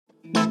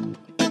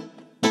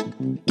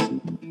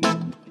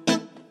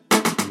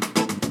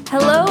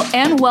Hello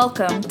and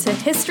welcome to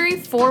History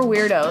for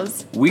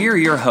Weirdos. We're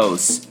your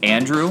hosts,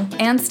 Andrew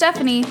and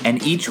Stephanie,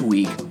 and each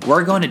week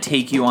we're going to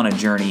take you on a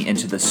journey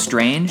into the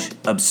strange,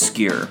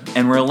 obscure,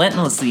 and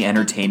relentlessly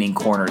entertaining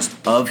corners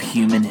of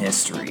human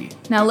history.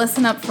 Now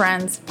listen up,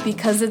 friends,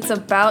 because it's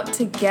about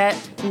to get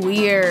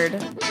weird.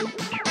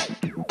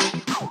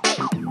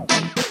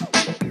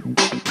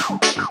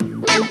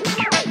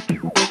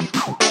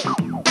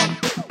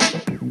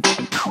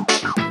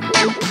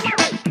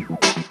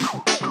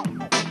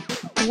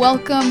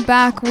 Welcome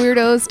back,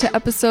 weirdos, to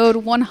episode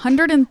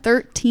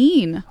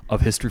 113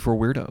 of History for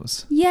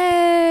Weirdos.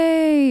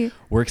 Yay!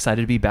 We're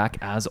excited to be back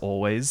as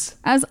always.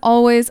 As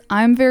always,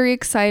 I'm very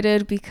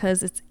excited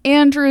because it's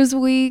Andrew's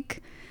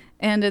week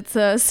and it's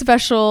a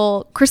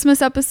special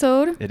Christmas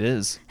episode. It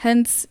is.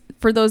 Hence,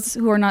 for those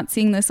who are not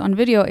seeing this on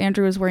video,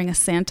 Andrew is wearing a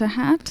Santa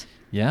hat.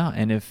 Yeah,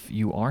 and if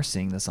you are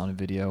seeing this on a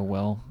video,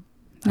 well,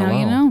 hello. Now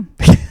you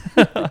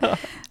know.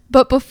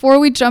 But before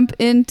we jump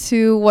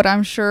into what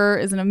I'm sure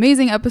is an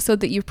amazing episode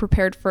that you've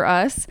prepared for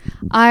us,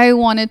 I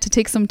wanted to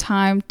take some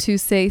time to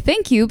say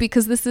thank you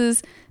because this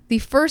is the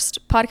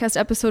first podcast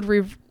episode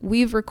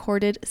we've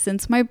recorded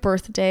since my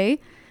birthday.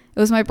 It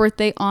was my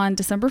birthday on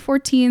December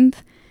 14th,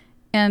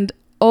 and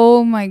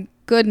oh my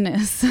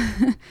goodness,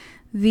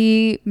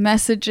 the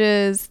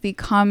messages, the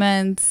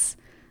comments,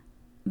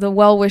 the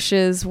well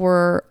wishes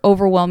were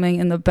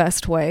overwhelming in the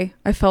best way.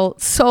 I felt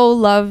so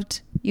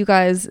loved, you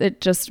guys.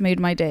 It just made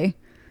my day.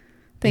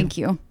 Thank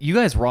you. You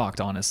guys rocked,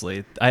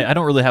 honestly. I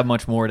don't really have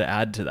much more to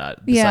add to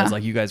that. Besides,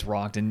 like, you guys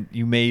rocked and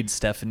you made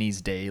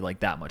Stephanie's day like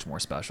that much more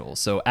special.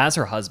 So as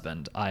her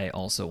husband, I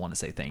also want to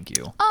say thank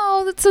you.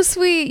 Oh, that's so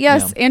sweet.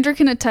 Yes, yeah. Andrew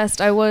can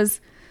attest. I was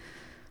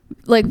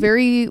like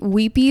very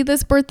weepy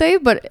this birthday,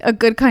 but a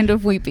good kind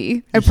of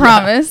weepy. I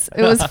promise.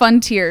 It was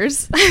fun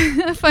tears.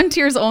 Fun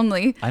tears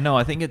only. I know.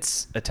 I think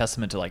it's a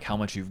testament to like how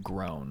much you've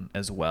grown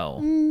as well.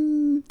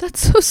 That's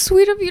so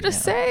sweet of you to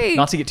say.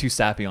 Not to get too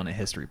sappy on a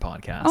history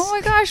podcast. Oh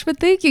my gosh, but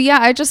thank you. Yeah,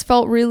 I just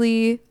felt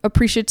really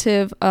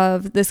appreciative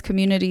of this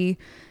community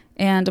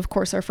and of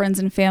course our friends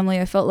and family.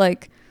 I felt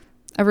like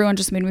everyone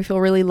just made me feel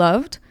really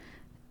loved.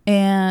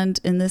 And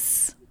in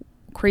this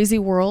crazy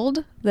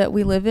world that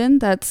we live in,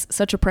 that's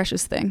such a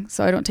precious thing.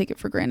 So I don't take it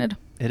for granted.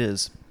 It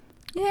is.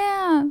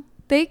 Yeah.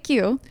 Thank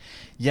you.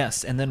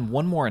 Yes. And then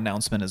one more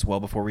announcement as well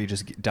before we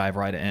just dive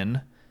right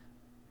in.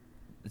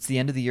 It's the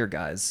end of the year,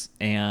 guys.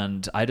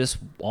 And I just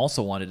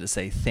also wanted to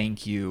say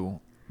thank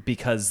you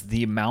because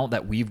the amount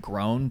that we've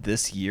grown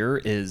this year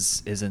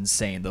is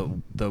insane.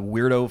 The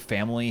Weirdo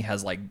family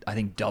has like, I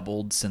think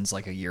doubled since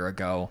like a year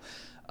ago.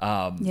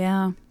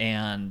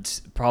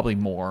 And probably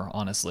more,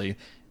 honestly.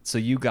 So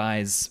you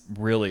guys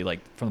really, like,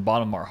 from the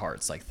bottom of our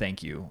hearts, like,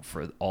 thank you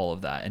for all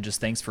of that. And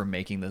just thanks for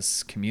making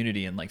this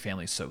community and, like,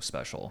 family so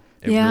special.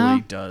 It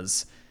really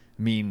does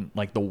mean,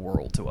 like, the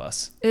world to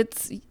us.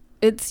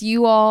 It's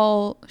you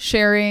all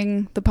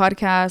sharing the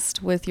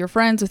podcast with your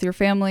friends, with your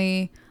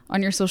family,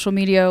 on your social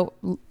media,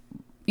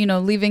 you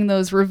know, leaving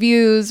those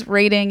reviews,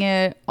 rating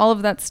it. All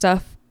of that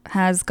stuff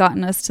has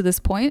gotten us to this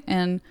point,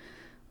 and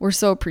we're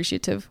so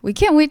appreciative. We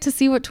can't wait to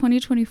see what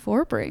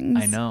 2024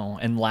 brings. I know.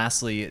 And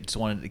lastly, just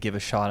wanted to give a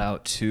shout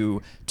out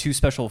to two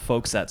special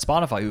folks at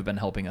Spotify who've been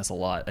helping us a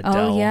lot.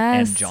 Adele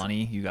and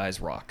Johnny. You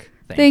guys rock.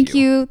 Thank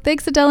you.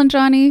 Thanks, Adele and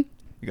Johnny.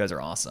 You guys are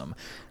awesome.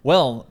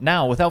 Well,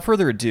 now, without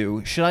further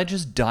ado, should I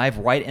just dive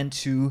right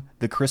into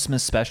the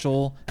Christmas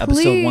special,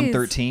 episode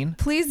 113?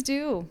 Please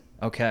do.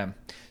 Okay.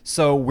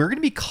 So we're going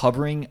to be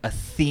covering a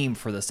theme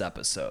for this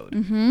episode,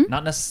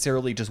 not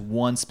necessarily just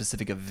one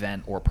specific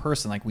event or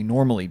person like we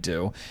normally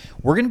do.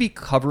 We're going to be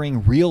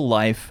covering real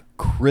life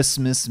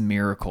Christmas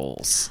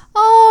miracles.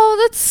 Oh,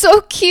 that's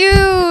so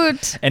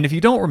cute. And if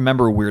you don't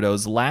remember,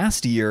 weirdos,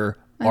 last year,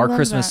 our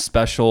Christmas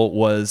special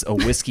was a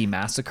whiskey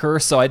massacre.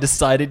 So I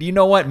decided, you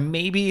know what,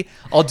 maybe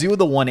I'll do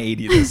the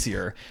 180 this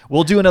year.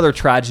 We'll do another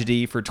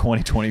tragedy for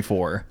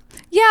 2024.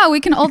 Yeah, we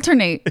can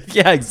alternate.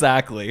 Yeah,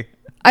 exactly.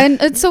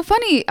 And it's so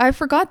funny. I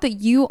forgot that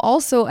you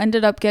also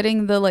ended up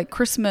getting the like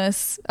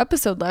Christmas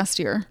episode last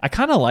year. I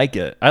kind of like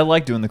it. I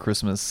like doing the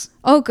Christmas.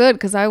 Oh, good.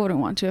 Because I wouldn't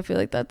want to. I feel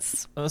like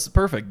that's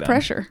perfect then.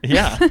 Pressure.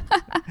 Yeah.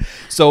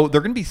 So there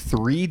are going to be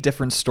 3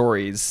 different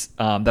stories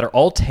that are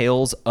all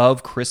tales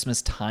of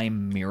Christmas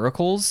time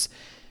miracles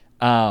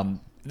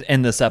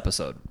in this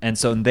episode. And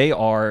so they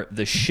are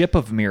the Ship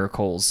of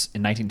Miracles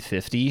in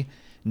 1950,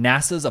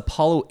 NASA's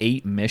Apollo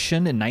 8 mission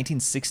in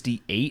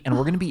 1968, and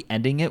we're going to be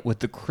ending it with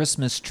the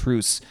Christmas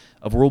truce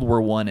of World War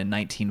I in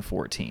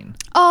 1914.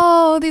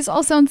 Oh, these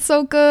all sound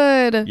so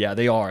good. Yeah,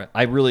 they are.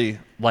 I really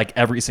like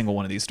every single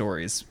one of these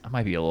stories. I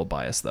might be a little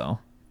biased, though.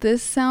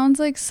 This sounds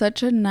like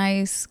such a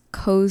nice,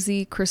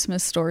 cozy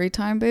Christmas story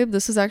time, babe.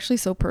 This is actually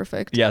so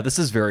perfect. Yeah, this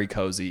is very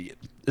cozy,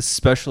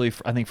 especially,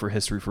 I think, for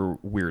History for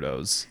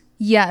Weirdos.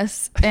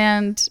 Yes,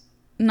 and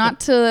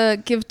not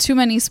to give too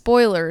many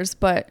spoilers,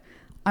 but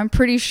I'm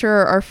pretty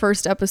sure our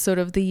first episode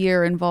of the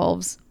year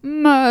involves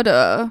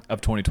murder.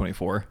 Of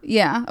 2024.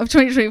 Yeah, of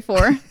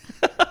 2024.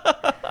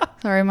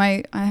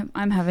 Sorry,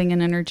 I'm having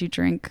an energy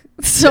drink,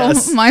 so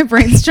Yes. my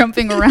brain's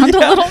jumping around a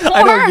little more.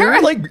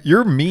 I know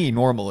you're me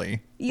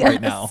normally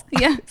right now.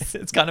 Yes.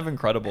 It's kind of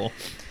incredible.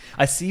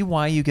 I see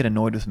why you get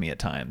annoyed with me at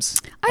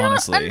times. I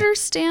honestly. don't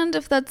understand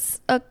if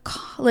that's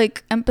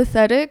like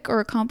empathetic or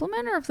a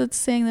compliment, or if that's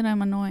saying that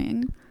I'm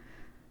annoying.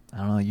 I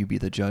don't know. You be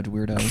the judge,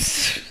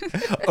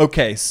 weirdos.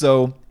 Okay,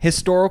 so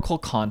historical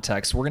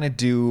context. We're gonna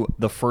do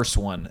the first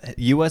one.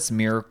 The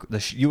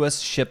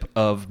U.S. Ship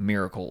of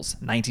Miracles,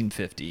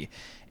 1950.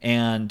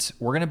 And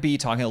we're going to be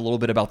talking a little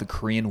bit about the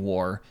Korean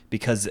War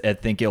because I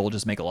think it will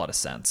just make a lot of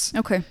sense.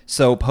 Okay.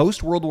 So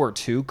post-World War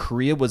II,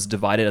 Korea was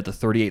divided at the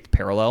 38th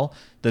parallel,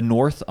 the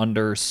North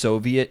under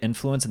Soviet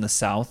influence and the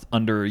South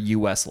under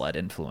U.S.-led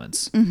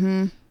influence.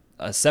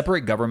 Mm-hmm.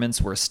 Separate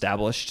governments were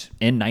established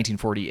in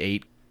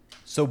 1948.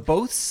 So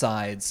both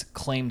sides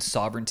claimed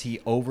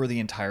sovereignty over the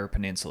entire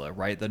peninsula,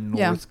 right? The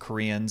North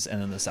Koreans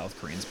and then the South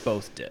Koreans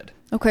both did.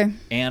 Okay.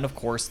 And of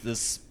course,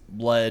 this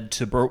led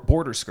to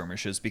border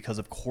skirmishes because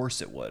of course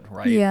it would,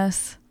 right?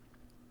 Yes.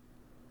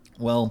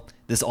 Well,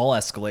 this all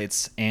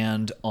escalates,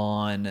 and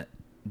on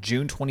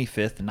June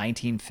 25th,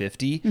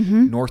 1950,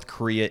 North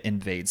Korea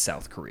invades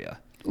South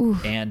Korea.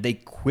 Oof. And they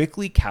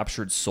quickly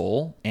captured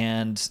Seoul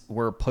and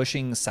were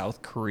pushing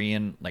South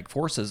Korean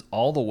forces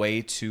all the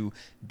way to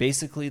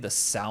basically the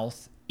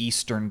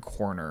southeastern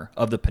corner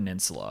of the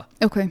peninsula.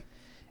 Okay.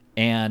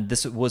 And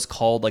this was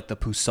called the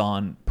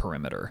Pusan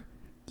Perimeter.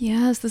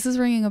 Yes, this is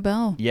ringing a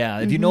bell. Yeah,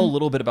 if you know a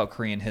little bit about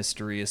Korean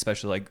history,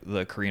 especially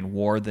the Korean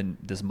War, then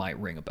this might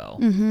ring a bell.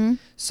 Mm-hmm.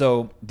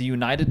 So the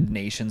United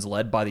Nations,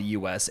 led by the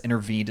U.S.,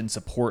 intervened in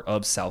support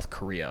of South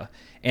Korea.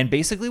 And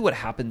basically what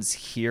happens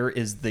here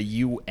is the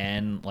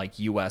UN,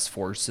 U.S.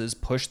 forces,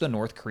 push the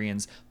North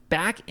Koreans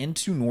back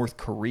into North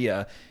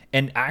Korea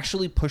and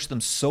actually push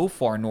them so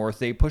far north,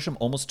 they push them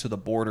almost to the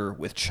border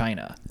with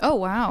China. Oh,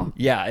 wow.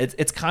 Yeah,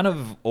 it's kind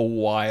of a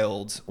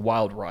wild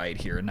ride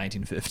here in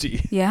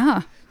 1950.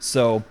 Yeah.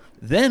 So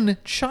then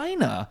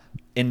China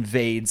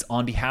invades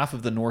on behalf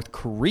of the North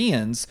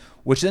Koreans,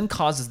 which then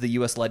causes the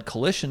U.S.-led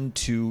coalition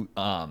to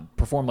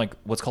perform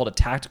what's called a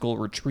tactical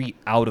retreat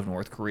out of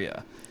North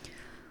Korea.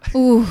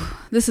 Ooh,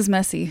 this is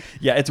messy.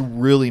 Yeah, it's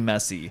really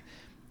messy.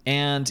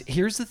 And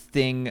here's the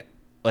thing,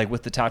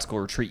 with the tactical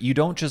retreat, you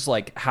don't just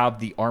have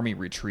the army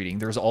retreating.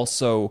 There's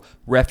also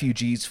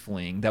refugees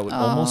fleeing that would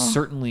almost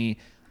certainly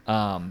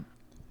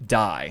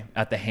die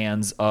at the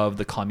hands of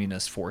the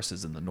communist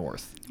forces in the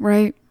north.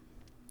 Right.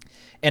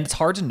 And it's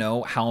hard to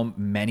know how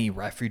many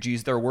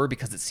refugees there were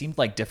because it seemed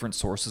like different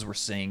sources were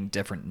saying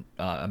different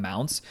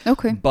amounts.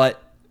 Okay.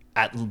 But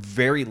at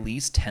very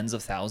least tens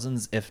of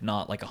thousands, if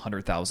not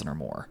 100,000 or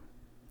more.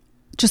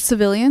 Just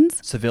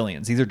civilians?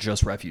 Civilians. These are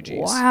just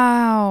refugees.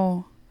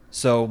 Wow.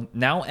 So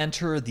now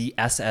enter the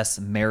SS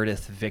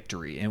Meredith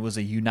Victory. And it was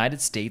a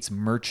United States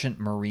merchant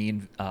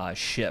marine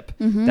ship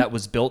that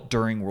was built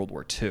during World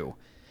War II.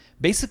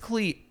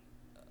 Basically,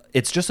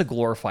 it's just a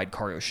glorified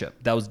cargo ship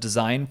that was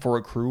designed for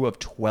a crew of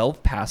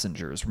 12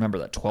 passengers. Remember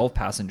that, 12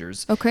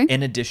 passengers. Okay.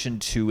 In addition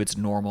to its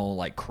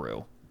normal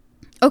crew.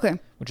 Okay.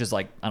 Which is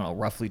I don't know,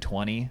 roughly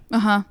 20.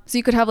 Uh-huh. So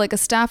you could have a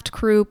staffed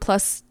crew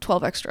plus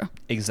 12 extra.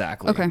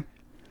 Exactly. Okay.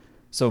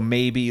 So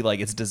maybe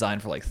it's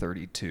designed for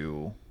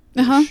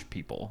 32-ish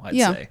people, I'd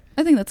say.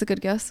 I think that's a good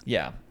guess.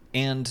 Yeah.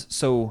 And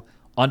so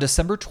on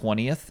December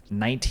 20th,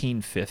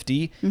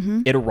 1950,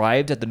 it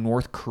arrived at the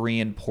North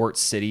Korean port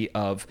city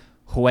of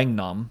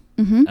Hwangnom.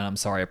 And I'm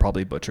sorry, I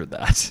probably butchered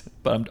that,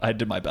 but I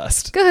did my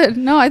best. Good.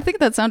 No, I think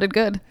that sounded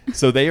good.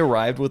 So they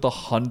arrived with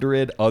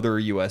 100 other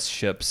U.S.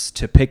 ships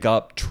to pick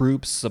up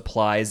troops,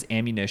 supplies,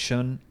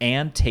 ammunition,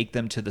 and take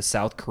them to the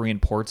South Korean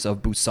ports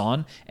of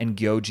Busan and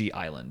Gyeonggi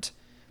Island.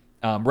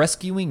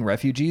 Rescuing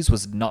refugees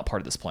was not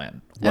part of this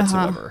plan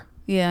whatsoever.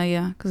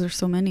 Yeah, because there's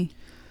so many.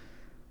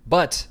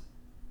 But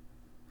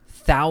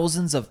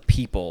thousands of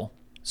people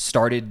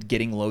started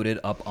getting loaded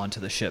up onto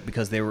the ship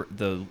because they were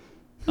the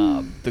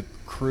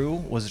crew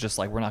was just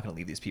we're not going to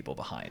leave these people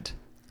behind.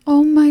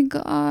 Oh my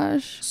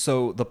gosh.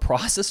 So the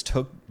process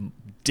took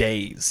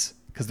days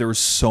because there were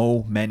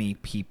so many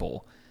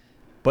people.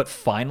 But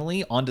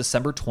finally, on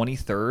December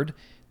 23rd,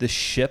 the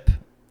ship,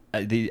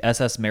 the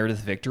SS Meredith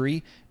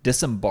Victory,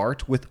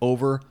 disembarked with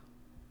over,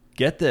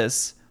 get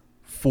this,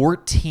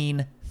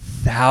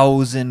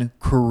 14,000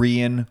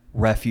 Korean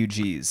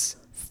refugees.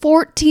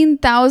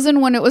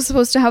 14,000 when it was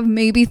supposed to have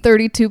maybe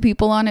 32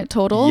 people on it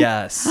total?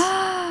 Yes.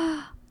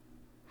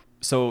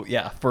 So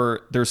yeah,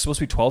 there's supposed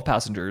to be 12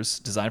 passengers,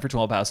 designed for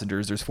 12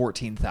 passengers. There's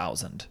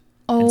 14,000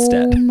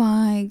 instead. Oh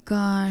my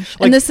gosh.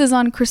 And this is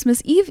on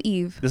Christmas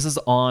Eve. This is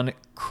on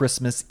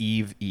Christmas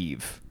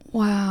Eve.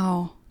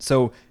 Wow.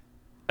 So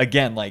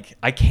again,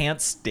 I can't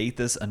state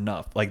this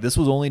enough. This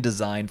was only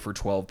designed for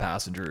 12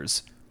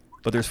 passengers,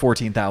 but there's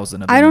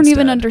 14,000 of them I don't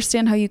even instead.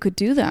 understand how you could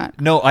do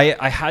that. No,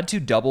 I had to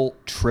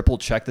triple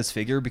check this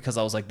figure because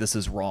I was this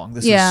is wrong.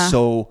 This is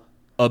so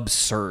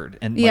absurd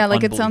and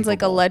it sounds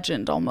like a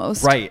legend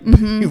almost. Right.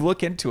 You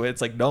look into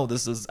it, it's no,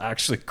 this is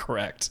actually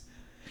correct.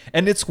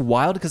 And it's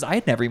wild because I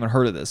had never even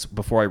heard of this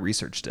before I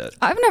researched it.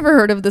 I've never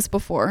heard of this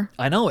before.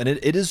 I know, and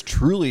it is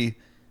truly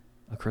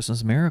a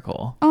Christmas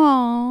miracle.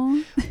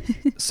 Aww.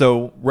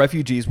 So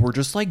refugees were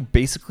just like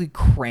basically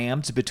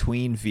crammed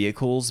between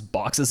vehicles,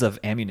 boxes of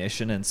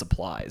ammunition, and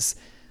supplies.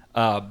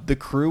 The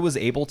crew was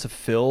able to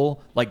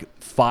fill like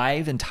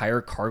 5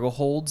 entire cargo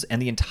holds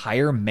and the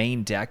entire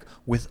main deck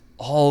with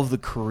all of the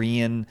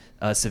Korean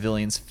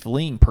civilians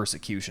fleeing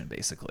persecution,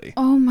 basically.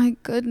 Oh my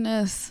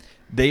goodness.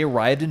 They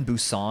arrived in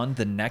Busan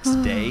the next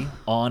day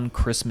on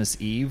Christmas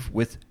Eve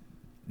with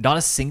not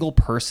a single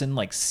person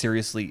like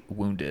seriously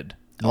wounded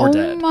nor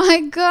dead. Oh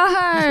my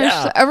gosh.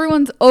 Yeah. So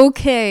everyone's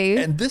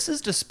okay. And this is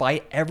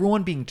despite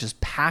everyone being just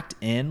packed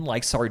in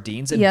like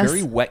sardines in Yes.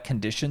 very wet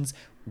conditions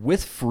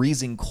with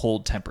freezing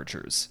cold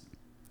temperatures.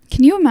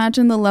 Can you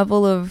imagine the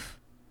level of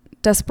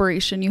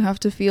desperation you have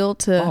to feel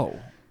to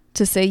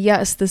say,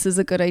 yes, this is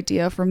a good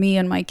idea for me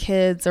and my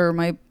kids or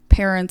my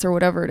parents or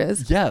whatever it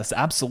is? Yes,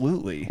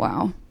 absolutely.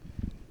 Wow.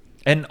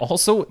 And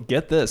also,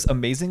 get this,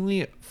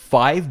 amazingly,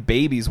 5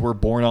 babies were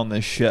born on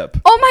this ship.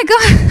 Oh my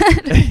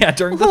God. Yeah,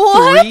 during the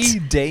What?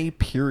 3-day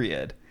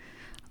period.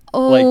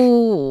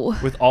 Oh.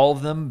 With all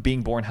of them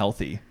being born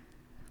healthy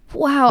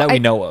Wow. that we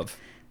know of.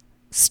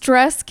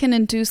 Stress can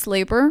induce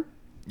labor.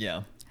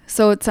 Yeah.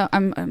 So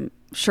I'm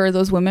sure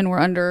those women were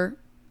under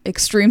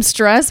extreme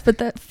stress, but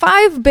that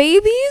 5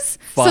 babies?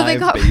 So they 5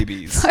 got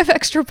babies. 5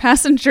 extra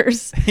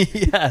passengers.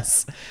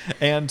 Yes.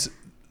 And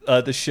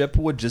the ship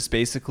would just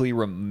basically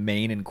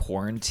remain in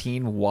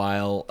quarantine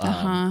while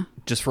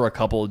just for a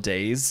couple of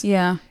days.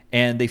 Yeah.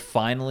 And they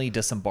finally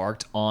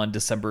disembarked on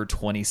December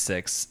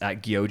 26th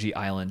at Gyeonggi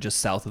Island, just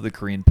south of the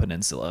Korean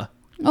peninsula.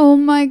 Oh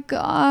my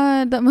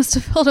God. That must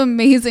have felt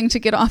amazing to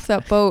get off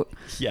that boat.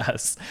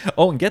 Yes.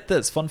 Oh, and get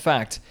this fun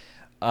fact.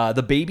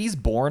 The babies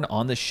born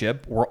on the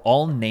ship were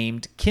all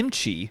named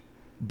Kimchi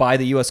by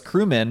the U.S.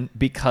 crewmen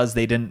because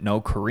they didn't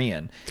know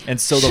Korean. And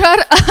so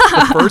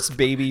the first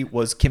baby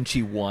was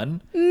Kimchi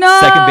 1, No.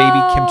 second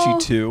baby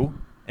Kimchi 2,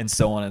 and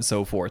so on and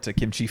so forth to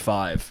Kimchi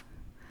 5.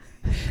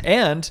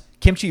 And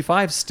Kimchi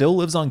 5 still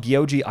lives on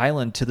Gyeonggi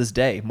Island to this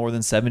day, more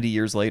than 70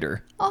 years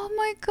later. Oh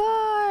my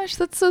gosh.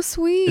 That's so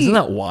sweet. Isn't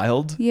that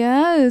wild?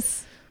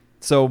 Yes.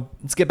 So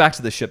let's get back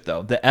to the ship,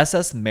 though. The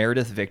SS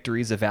Meredith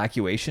Victory's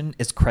evacuation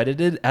is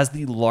credited as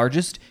the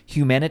largest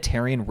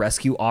humanitarian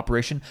rescue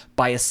operation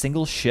by a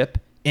single ship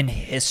in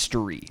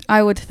history.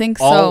 I would think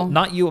All, so.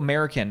 not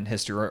American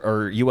history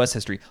or U.S.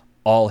 history,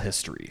 all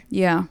history.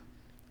 Yeah.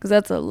 Because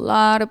that's a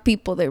lot of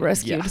people they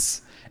rescued.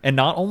 Yes. And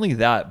not only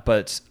that,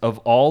 but of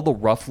all the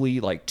roughly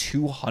like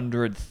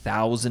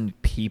 200,000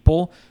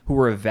 people who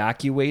were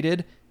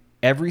evacuated,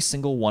 every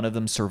single one of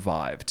them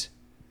survived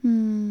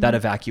that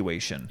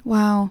evacuation.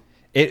 Wow.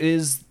 It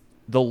is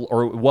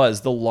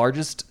was the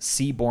largest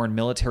seaborne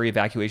military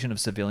evacuation of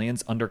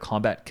civilians under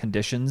combat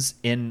conditions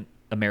in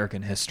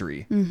American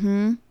history.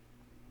 Mm-hmm.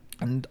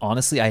 And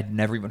honestly, I had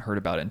never even heard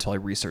about it until I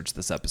researched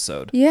this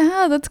episode.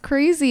 Yeah, that's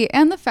crazy.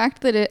 And the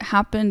fact that it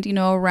happened,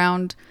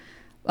 around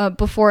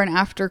before and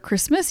after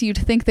Christmas, you'd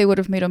think they would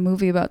have made a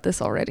movie about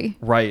this already.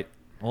 Right.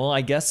 Well,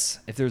 I guess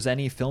if there's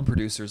any film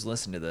producers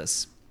listening to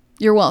this,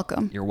 You're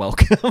welcome. you're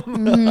welcome.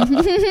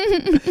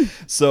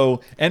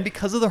 So, and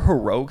because of the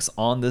heroics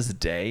on this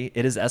day,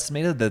 it is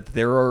estimated that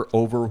there are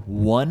over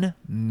 1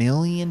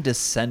 million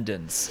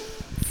descendants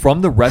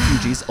from the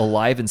refugees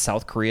alive in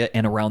South Korea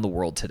and around the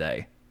world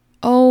today.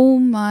 Oh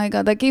my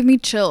God, that gave me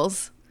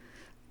chills.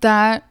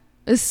 That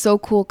is so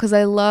cool because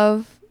I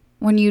love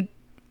when you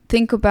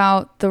think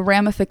about the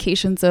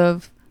ramifications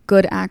of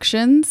good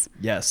actions.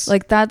 Yes.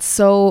 Like, that's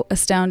so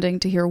astounding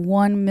to hear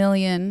 1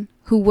 million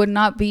who would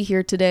not be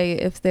here today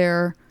if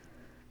their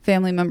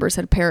family members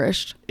had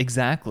perished.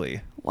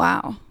 Exactly.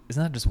 Wow.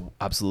 Isn't that just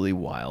absolutely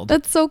wild?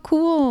 That's so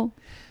cool.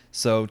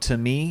 So to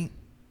me,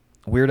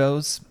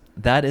 weirdos,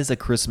 that is a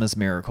Christmas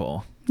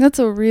miracle. That's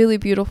a really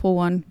beautiful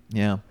one.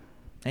 Yeah.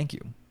 Thank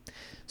you.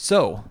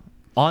 So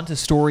on to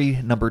story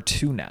number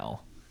 2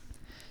 now.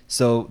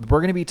 So we're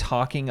going to be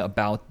talking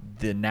about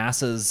the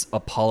NASA's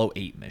Apollo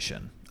 8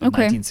 mission of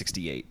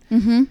 1968.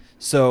 Mm-hmm.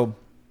 So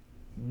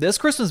this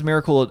Christmas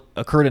miracle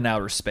occurred in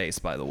outer space,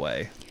 by the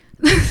way.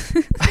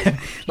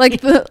 Like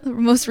the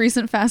most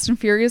recent Fast and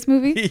Furious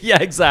movie. Yeah,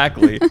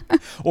 exactly.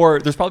 Or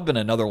there's probably been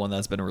another one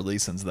that's been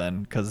released since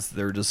then because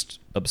they're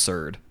just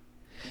absurd.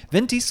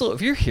 Vin Diesel,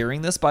 if you're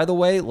hearing this, by the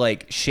way,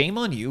 like, shame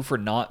on you for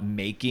not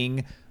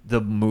making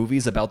the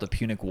movies about the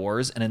Punic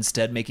Wars and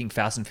instead making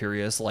Fast and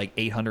Furious like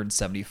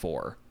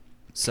 874.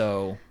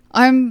 So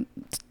I'm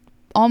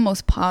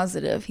almost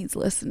positive he's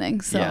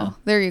listening. So Yeah.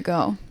 there you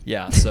go.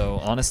 yeah,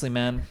 so honestly,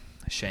 man,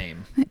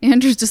 shame.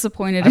 Andrew's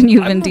disappointed in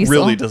you, Vin I'm Diesel.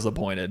 really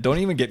disappointed. Don't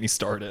even get me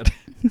started.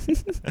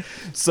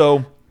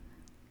 So,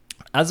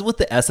 as with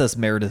the SS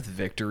Meredith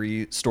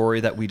Victory story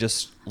that we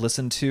just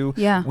listened to,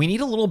 Yeah. we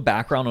need a little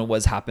background on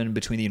what's happened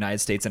between the United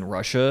States and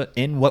Russia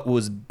in what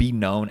was be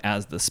known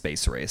as the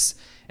space race.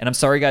 And I'm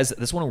sorry, guys,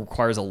 this one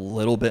requires a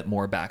little bit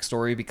more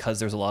backstory because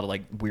there's a lot of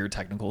like weird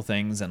technical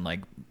things and like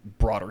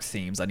broader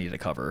themes I need to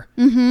cover.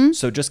 Mm-hmm.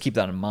 So just keep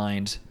that in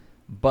mind.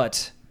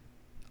 But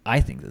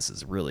I think this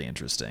is really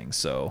interesting.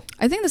 So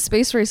I think the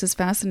space race is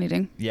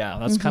fascinating. yeah,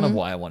 that's kind of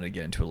why I wanted to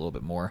get into it a little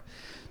bit more.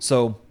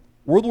 So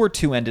World War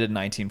II ended in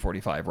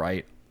 1945,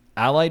 right?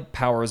 Allied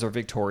powers are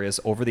victorious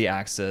over the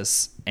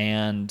Axis,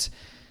 and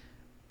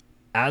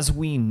as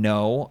we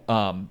know,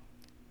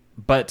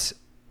 but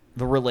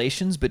the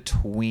relations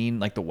between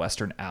like the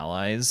Western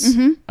Allies,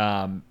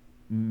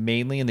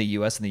 mainly in the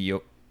U.S. and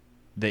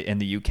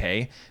the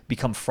UK,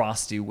 become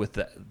frosty with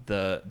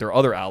their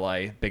other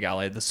ally, big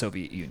ally, the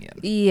Soviet Union.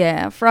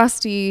 Yeah,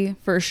 frosty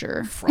for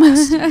sure.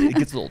 Frosty, it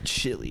gets a little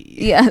chilly.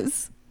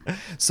 Yes.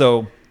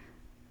 So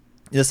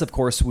this, of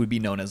course, would be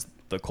known as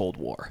the Cold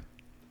War.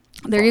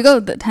 There you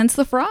go. Hence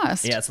the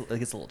frost. Yeah, it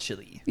gets a little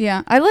chilly.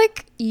 Yeah, I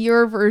like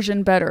your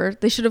version better.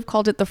 They should have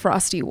called it the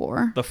Frosty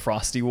War. The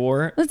Frosty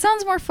War. That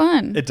sounds more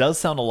fun. It does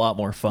sound a lot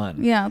more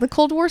fun. Yeah, the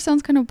Cold War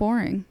sounds kind of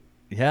boring.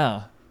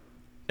 Yeah.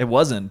 It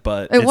wasn't,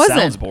 but It wasn't.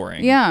 sounds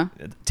boring. Yeah.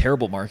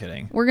 Terrible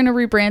marketing. We're going to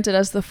rebrand it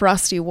as the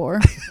Frosty War.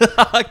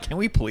 Can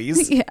we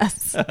please?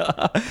 Yes.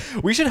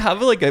 We should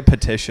have like a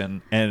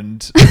petition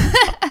and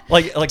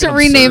like To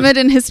rename it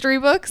in history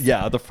books?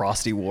 Yeah, the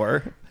Frosty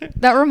War.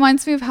 That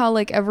reminds me of how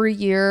like every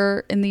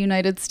year in the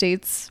United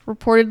States,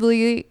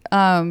 reportedly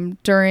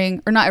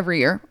not every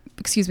year,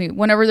 excuse me,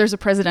 whenever there's a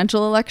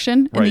presidential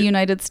election in the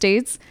United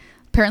States,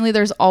 apparently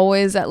there's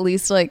always at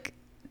least like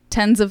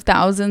tens of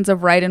thousands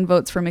of write-in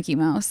votes for Mickey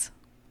Mouse.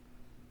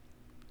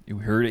 You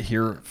heard it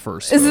here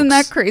first. Isn't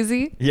folks. that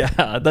crazy?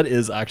 Yeah, that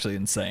is actually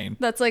insane.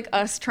 That's like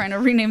us trying to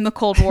rename the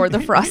Cold War the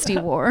Frosty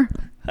War.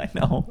 I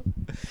know.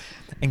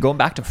 And going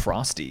back to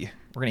Frosty,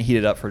 we're going to heat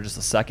it up for just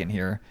a second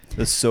here.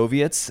 The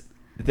Soviets,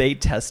 they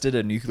tested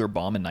a nuclear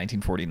bomb in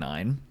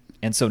 1949.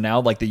 And so now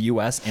like the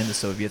US and the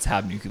Soviets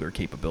have nuclear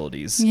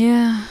capabilities.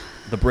 Yeah.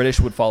 The British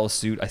would follow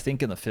suit, I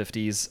think in the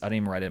 50s. I didn't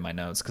even write it in my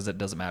notes because it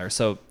doesn't matter.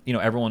 So,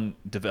 everyone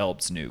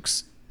develops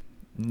nukes.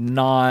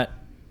 Not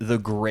the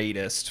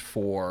greatest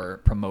for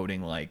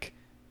promoting like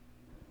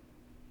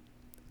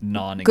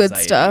non-anxiety.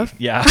 Good stuff.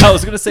 Yeah. I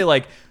was going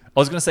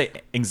to say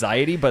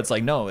anxiety, but it's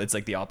like, no, it's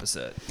like the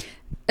opposite.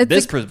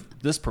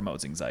 This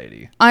promotes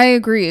anxiety. I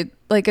agree.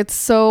 Like it's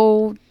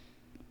so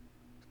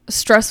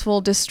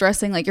stressful,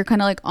 distressing. Like you're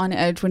kind of like on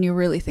edge when you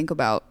really think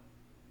about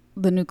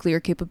the nuclear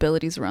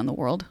capabilities around the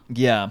world.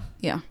 Yeah.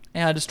 Yeah.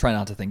 Yeah. I just try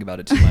not to think about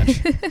it too much.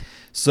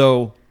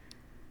 So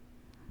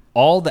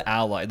all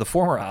the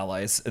former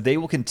allies, they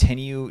will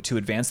continue to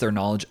advance their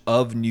knowledge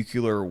of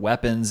nuclear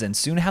weapons and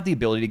soon have the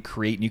ability to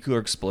create nuclear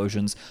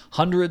explosions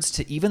hundreds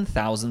to even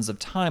thousands of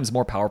times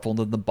more powerful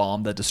than the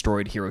bomb that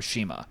destroyed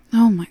Hiroshima.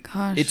 Oh my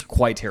gosh. It's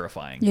quite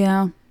terrifying.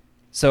 Yeah.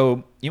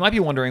 So you might be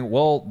wondering,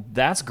 well,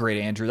 that's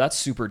great, Andrew. That's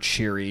super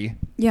cheery.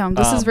 Yeah,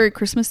 this is very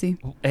Christmassy.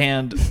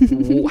 And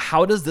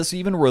how does this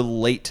even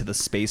relate to the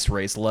space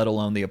race, let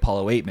alone the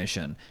Apollo 8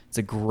 mission? It's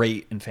a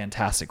great and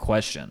fantastic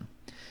question.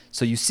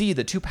 So you see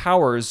the two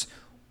powers,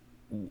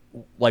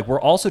 like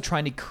we're also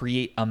trying to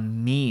create a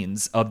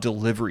means of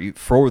delivery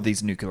for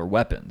these nuclear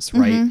weapons,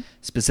 right? Mm-hmm.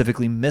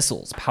 Specifically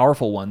missiles,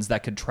 powerful ones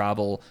that could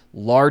travel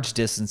large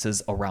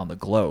distances around the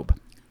globe.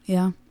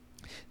 Yeah.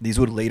 These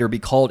would later be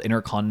called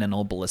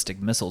intercontinental ballistic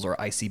missiles, or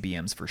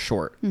ICBMs for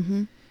short.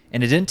 Mm-hmm.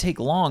 And it didn't take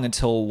long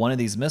until one of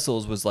these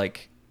missiles was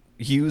like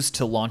used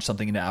to launch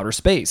something into outer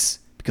space.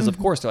 Because of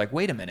course they're like,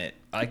 wait a minute,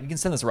 we can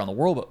send this around the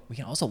world, but we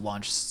can also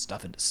launch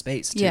stuff into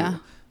space too. Yeah.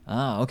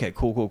 Ah, okay,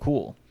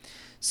 cool.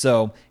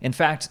 So, in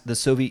fact, the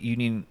Soviet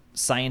Union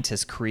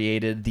scientists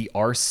created the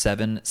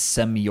R-7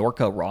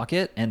 Semyorka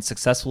rocket and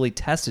successfully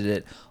tested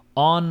it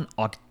on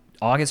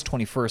August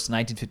 21st,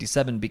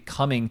 1957,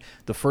 becoming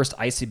the first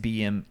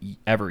ICBM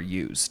ever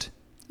used.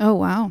 Oh,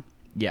 wow.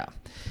 Yeah.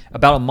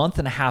 About a month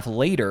and a half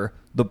later,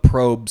 the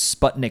probe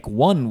Sputnik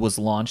 1 was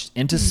launched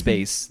into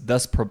space,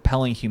 thus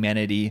propelling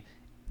humanity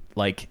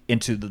like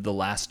into the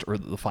last or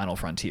the final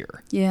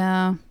frontier.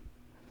 Yeah.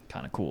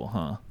 Kind of cool,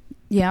 huh?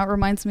 Yeah, it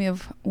reminds me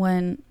of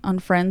when on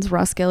Friends,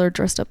 Ross Geller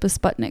dressed up as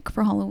Sputnik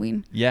for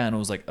Halloween. Yeah, and it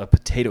was like a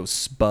potato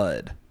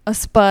spud. A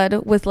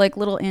spud with like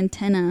little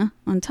antenna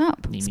on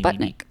top.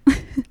 Sputnik.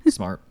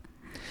 Smart.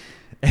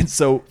 And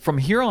so from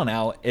here on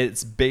out,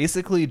 it's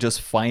basically just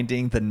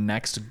finding the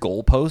next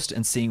goalpost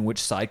and seeing which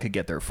side could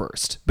get there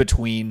first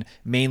between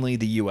mainly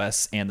the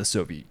US and the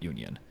Soviet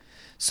Union.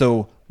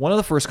 So one of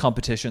the first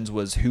competitions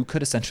was who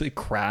could essentially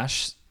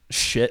crash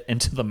shit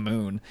into the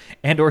moon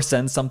and or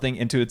send something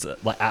into its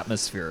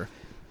atmosphere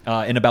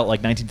in about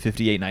like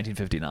 1958,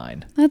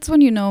 1959. That's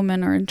when you know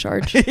men are in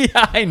charge.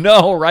 Yeah, I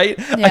know, right?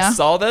 Yeah. I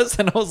saw this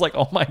and I was like,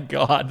 oh my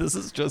God, this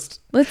is just...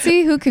 Let's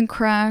see who can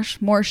crash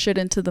more shit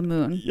into the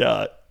moon.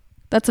 Yeah.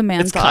 That's a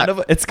man's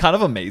It's kind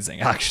of amazing,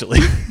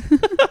 actually.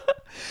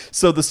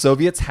 So the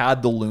Soviets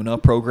had the Luna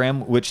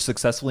program, which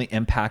successfully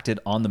impacted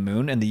on the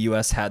moon, and the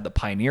US had the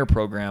Pioneer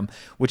program,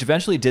 which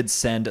eventually did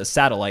send a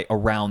satellite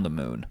around the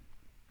moon.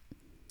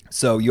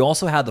 So you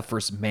also had the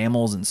first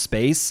mammals in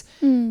space.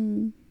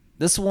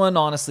 This one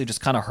honestly just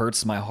kind of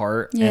hurts my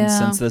heart. Yeah. And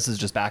since this is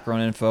just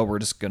background info, we're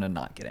just going to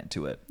not get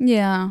into it.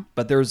 Yeah.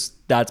 But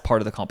that's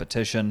part of the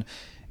competition.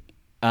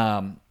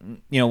 One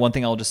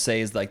thing I'll just say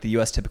is like the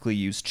US typically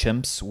use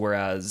chimps,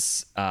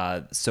 whereas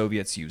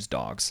Soviets use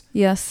dogs.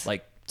 Yes.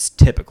 Like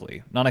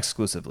typically, not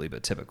exclusively,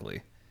 but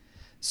typically.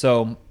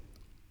 So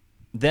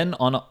Then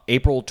on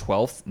April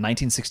 12th,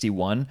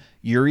 1961,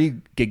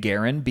 Yuri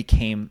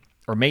Gagarin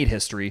made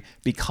history,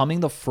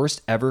 becoming the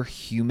first ever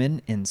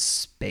human in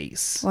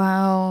space.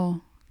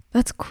 Wow.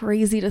 That's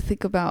crazy to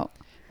think about.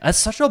 That's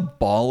such a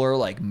baller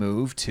like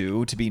move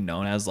too, to be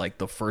known as like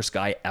the first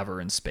guy ever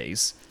in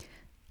space.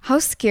 How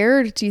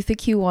scared do you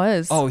think he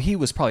was? Oh, he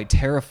was probably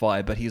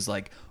terrified, but he's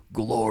like,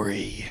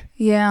 glory.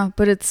 Yeah,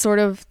 but it's sort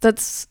of,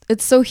 it's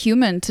so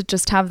human to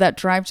just have that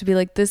drive to be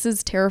like, this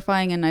is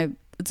terrifying and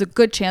it's a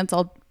good chance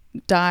I'll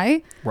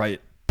die.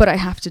 Right. But I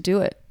have to do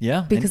it.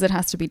 Yeah. Because it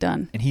has to be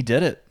done. And he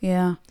did it.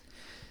 Yeah.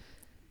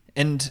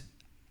 And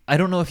I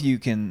don't know if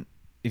you've been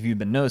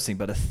noticing,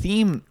 but a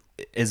theme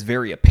is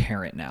very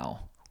apparent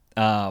now.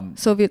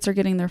 Soviets are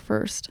getting there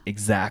first.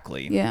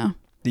 Exactly. Yeah.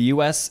 The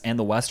U.S. and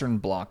the Western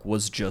Bloc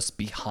was just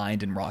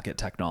behind in rocket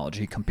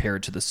technology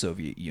compared to the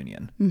Soviet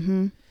Union.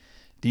 Mm-hmm.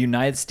 The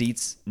United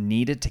States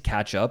needed to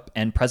catch up,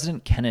 and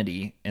President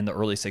Kennedy in the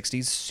early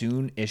 60s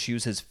soon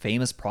issues his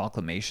famous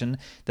proclamation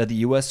that the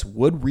U.S.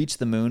 would reach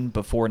the moon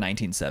before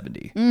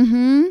 1970.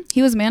 Mm-hmm.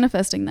 He was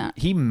manifesting that.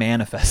 He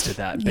manifested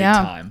that big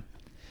time.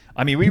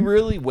 I mean, we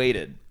really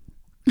waited,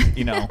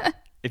 you know.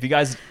 If you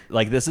guys,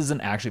 like, this isn't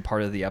actually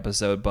part of the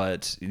episode,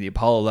 but the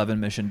Apollo 11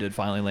 mission did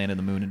finally land on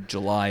the moon in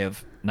July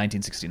of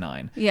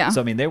 1969. Yeah. So,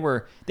 I mean,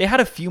 they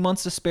had a few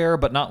months to spare,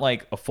 but not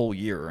like a full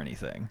year or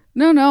anything.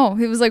 No.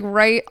 He was like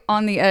right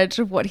on the edge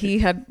of what he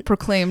had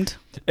proclaimed.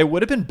 It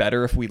would have been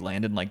better if we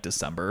landed in like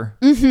December.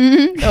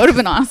 Mm-hmm. That would have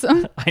been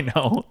awesome. I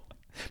know.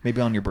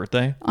 Maybe on your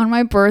birthday. On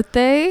my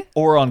birthday.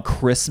 Or on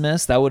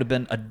Christmas. That would have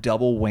been a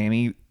double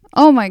whammy.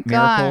 Oh my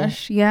miracle.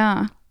 gosh.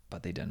 Yeah.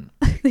 But they didn't.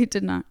 They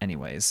did not.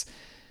 Anyways.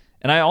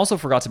 And I also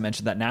forgot to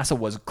mention that NASA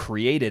was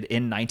created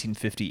in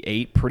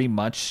 1958 pretty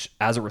much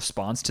as a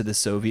response to the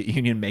Soviet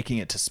Union making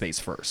it to space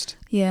first.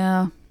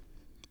 Yeah.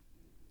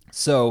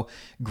 So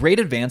great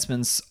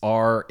advancements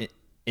are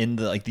in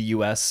the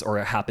US or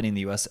happening in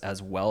the US,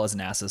 as well as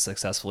NASA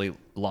successfully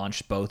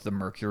launched both the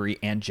Mercury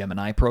and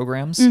Gemini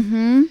programs.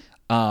 Mm-hmm.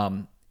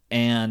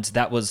 And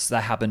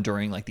that happened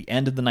during like the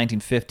end of the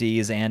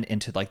 1950s and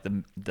into like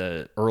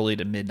the early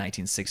to mid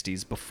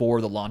 1960s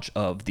before the launch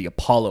of the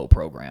Apollo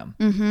program.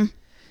 Mm-hmm.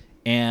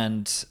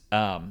 And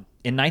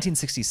in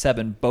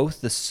 1967,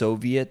 both the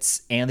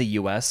Soviets and the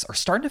U.S. are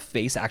starting to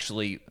face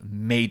actually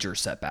major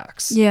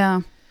setbacks.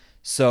 Yeah.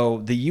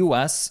 So the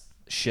U.S.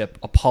 ship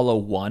Apollo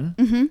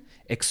 1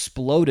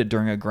 exploded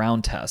during a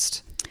ground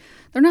test.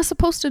 They're not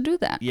supposed to do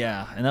that.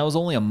 Yeah, and that was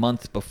only a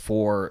month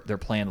before their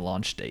planned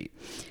launch date.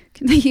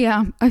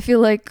 Yeah, I feel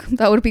like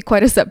that would be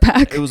quite a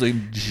setback. It was a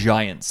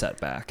giant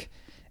setback.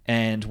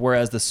 And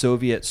whereas the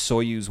Soviet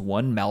Soyuz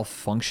 1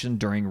 malfunctioned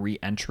during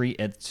re-entry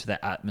into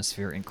the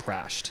atmosphere and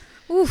crashed.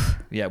 Oof.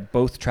 Yeah,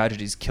 both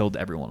tragedies killed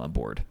everyone on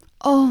board.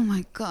 Oh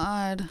my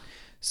God.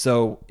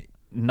 So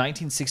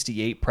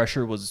 1968,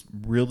 pressure was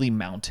really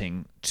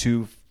mounting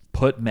to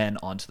put men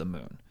onto the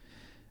moon.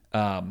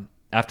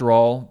 After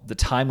all, the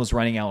time was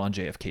running out on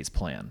JFK's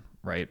plan,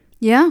 right?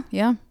 Yeah.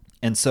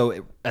 And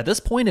so at this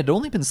point, it had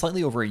only been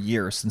slightly over a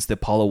year since the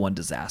Apollo 1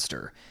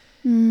 disaster.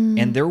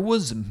 And there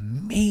was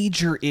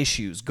major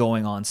issues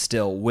going on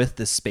still with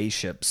the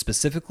spaceship,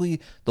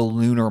 specifically the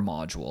lunar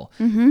module.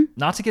 Mm-hmm.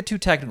 Not to get too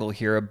technical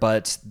here,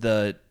 but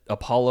the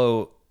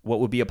Apollo,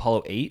 what would be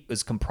Apollo 8,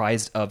 is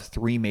comprised of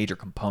three major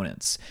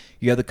components.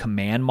 You have the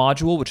command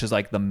module, which is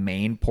like the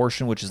main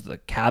portion, which is the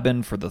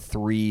cabin for the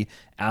three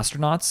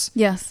astronauts.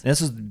 Yes. And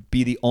this would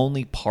be the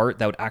only part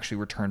that would actually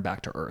return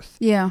back to Earth.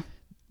 Yeah.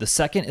 The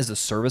second is the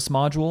service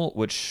module,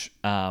 which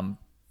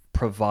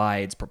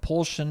provides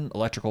propulsion,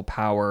 electrical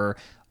power,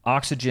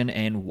 oxygen,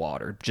 and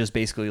water. Just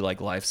basically like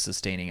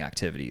life-sustaining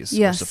activities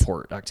or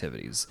support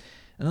activities.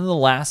 And then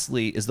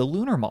lastly is the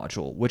lunar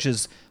module, which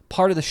is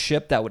part of the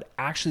ship that would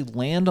actually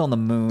land on the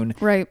moon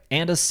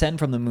and ascend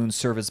from the moon's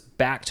surface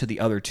back to the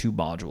other two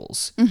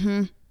modules.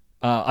 Mm-hmm.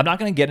 I'm not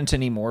going to get into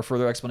any more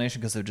further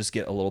explanation because it would just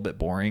get a little bit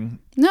boring.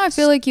 No, I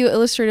feel like you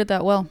illustrated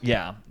that well.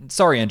 Yeah.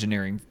 Sorry,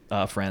 engineering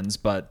friends,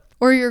 but...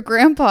 Or your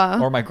grandpa.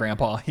 Or my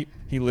grandpa.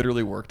 He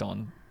literally worked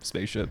on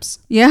spaceships.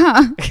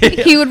 Yeah.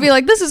 He would be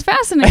like, this is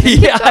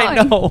fascinating. Yeah,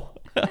 I know.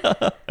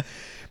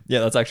 Yeah,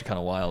 that's actually kind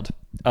of wild.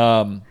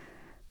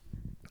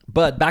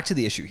 But back to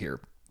the issue here.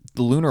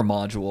 The lunar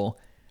module,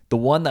 the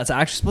one that's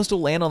actually supposed to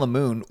land on the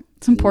moon.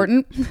 It's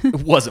important.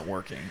 It wasn't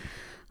working.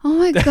 Oh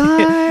my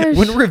gosh.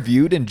 When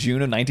reviewed in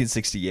June of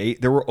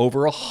 1968, there were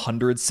over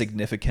 100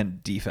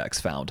 significant defects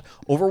found.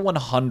 Over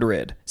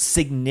 100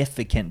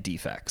 significant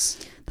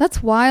defects.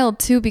 That's wild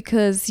too,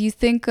 because you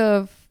think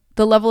of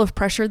the level of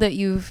pressure that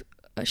you've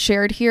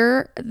shared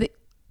here.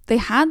 They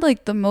had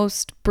like the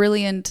most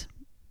brilliant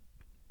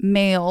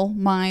male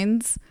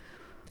minds.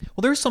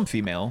 Well, there's some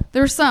female.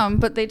 There's some,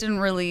 but they didn't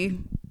really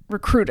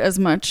recruit as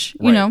much,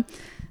 you know.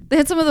 They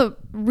had some of the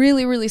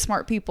really, really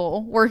smart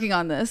people working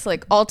on this,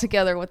 like all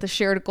together with a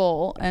shared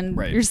goal. And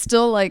you're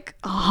still like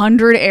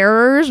 100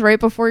 errors right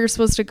before you're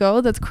supposed to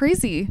go. That's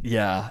crazy.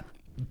 Yeah.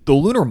 The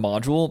lunar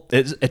module,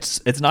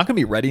 it's not going to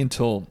be ready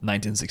until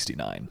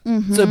 1969.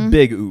 Mm-hmm. It's a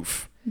big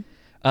oof.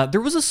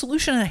 There was a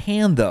solution at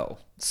hand, though.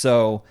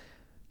 So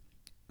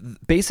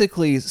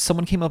basically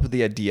someone came up with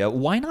the idea,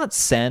 why not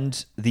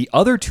send the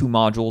other 2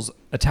 modules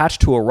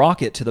attached to a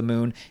rocket to the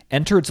moon,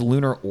 enter its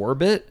lunar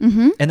orbit,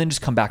 and then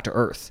just come back to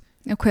Earth?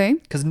 Okay.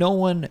 Because no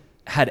one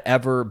had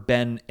ever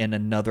been in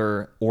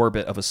another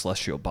orbit of a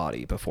celestial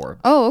body before.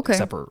 Oh, okay.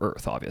 Except for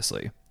Earth,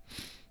 obviously.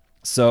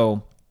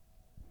 So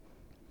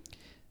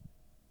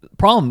the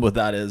problem with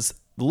that is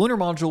the lunar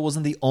module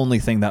wasn't the only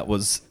thing that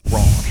was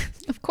wrong.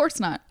 Of course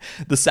not.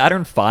 The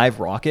Saturn V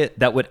rocket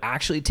that would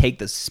actually take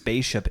the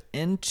spaceship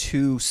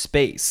into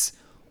space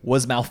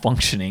was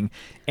malfunctioning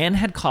and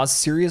had caused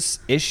serious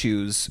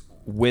issues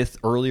with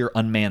earlier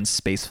unmanned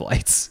space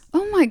flights.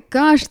 Oh my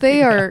gosh,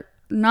 they are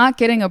not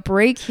getting a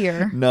break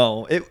here.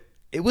 No,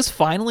 it was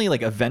finally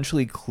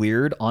eventually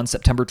cleared on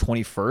September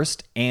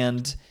 21st,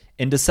 and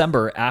in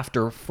December,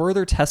 after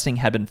further testing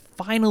had been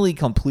finally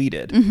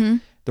completed,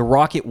 the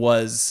rocket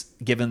was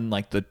given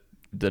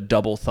the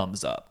double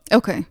thumbs up.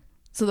 Okay.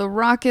 So the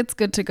rocket's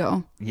good to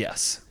go.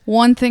 Yes.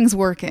 One thing's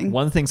working.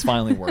 One thing's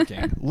finally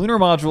working. Lunar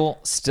module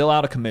still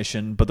out of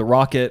commission, but the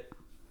rocket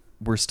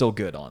we're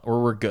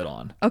good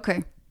on.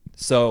 Okay.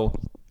 So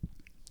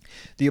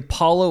the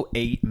Apollo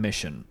 8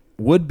 mission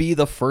would be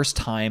the first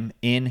time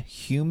in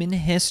human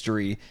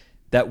history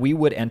that we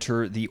would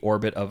enter the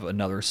orbit of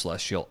another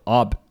celestial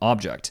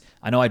object.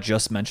 I know I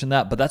just mentioned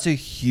that, but that's a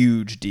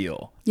huge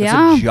deal. That's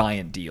Yeah. a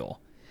giant deal.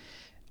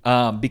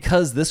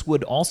 Because this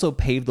would also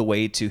pave the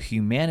way to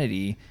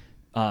humanity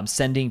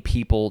sending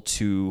people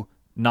to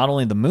not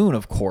only the moon,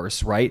 of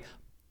course, right,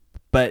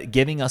 but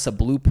giving us a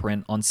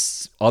blueprint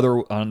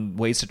on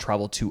ways to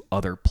travel to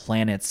other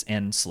planets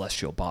and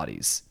celestial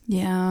bodies.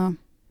 Yeah.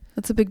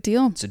 That's a big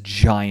deal. It's a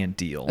giant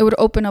deal. It would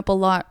open up a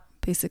lot,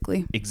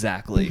 basically.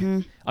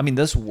 Exactly. I mean,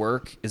 this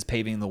work is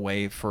paving the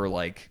way for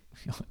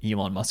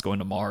Elon Musk going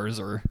to Mars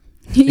or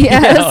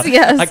Yes,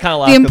 yes. I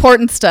kind of the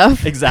important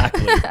stuff.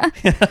 Exactly.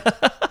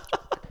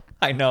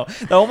 I know.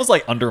 That almost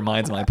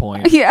undermines my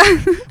point. Yeah.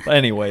 But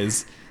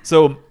anyways,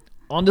 so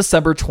on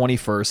December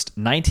 21st,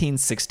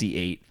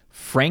 1968,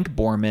 Frank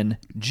Borman,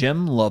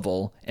 Jim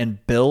Lovell,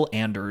 and Bill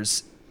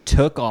Anders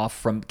took off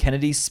from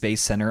Kennedy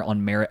Space Center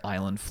on Merritt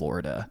Island,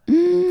 Florida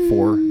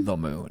for the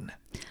moon.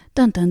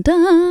 Dun, dun,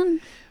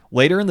 dun.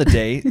 Later in the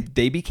day,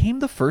 they became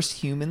the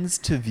first humans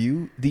to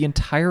view the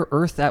entire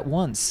Earth at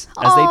once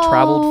as they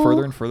traveled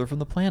further and further from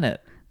the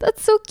planet.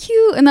 That's so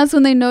cute. And that's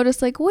when they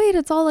noticed, wait,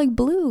 it's all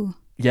blue.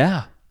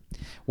 Yeah.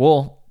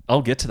 Well,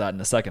 I'll get to that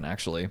in a second,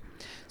 actually.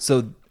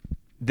 So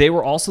they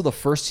were also the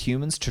first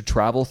humans to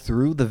travel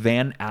through the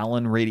Van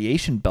Allen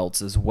radiation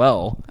belts as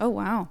well. Oh,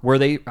 wow. Where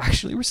they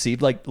actually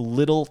received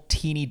little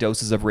teeny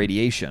doses of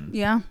radiation.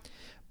 Yeah.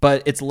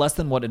 But it's less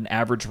than what an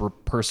average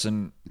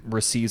person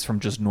receives from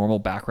just normal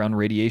background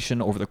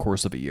radiation over the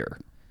course of a year.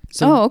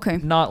 So okay.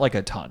 Not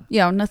a ton.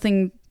 Yeah,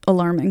 nothing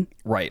alarming.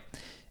 Right.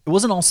 It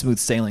wasn't all smooth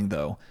sailing,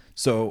 though.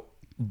 So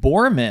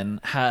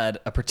Borman had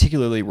a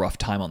particularly rough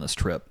time on this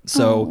trip.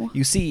 So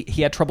you see,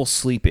 he had trouble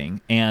sleeping.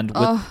 And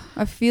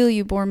I feel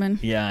you, Borman.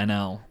 Yeah, I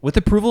know. With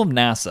approval of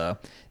NASA,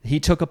 he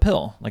took a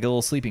pill, a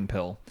little sleeping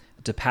pill,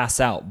 to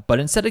pass out. But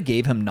instead it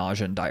gave him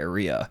nausea and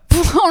diarrhea.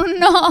 Oh,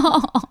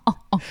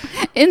 no.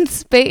 In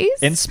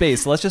space? In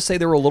space. Let's just say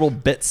there were little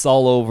bits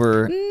all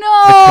over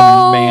No. the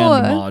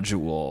command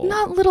module.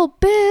 Not little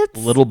bits.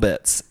 Little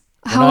bits.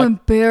 How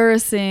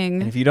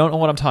embarrassing. And if you don't know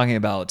what I'm talking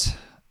about,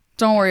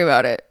 don't worry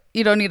about it.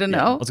 You don't need to I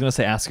know. was going to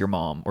say ask your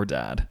mom or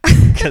dad.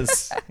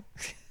 Because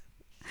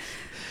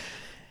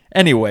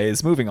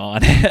anyways, moving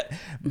on.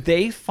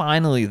 They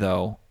finally,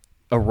 though,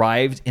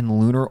 arrived in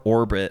lunar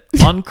orbit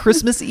on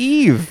Christmas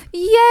Eve.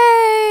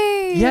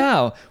 Yay!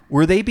 Yeah,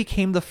 where they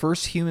became the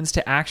first humans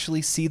to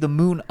actually see the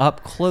moon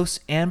up close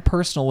and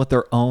personal with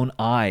their own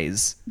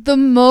eyes. The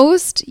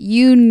most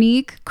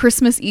unique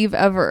Christmas Eve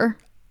ever.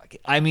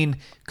 I mean,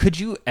 could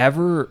you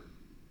ever...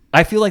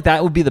 I feel like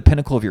that would be the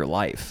pinnacle of your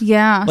life.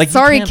 Yeah. You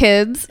sorry, can't-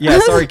 kids. Yeah,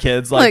 sorry,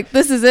 kids.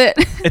 This is it.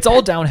 It's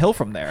all downhill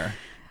from there.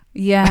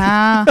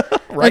 Yeah.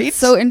 Right? It's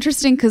so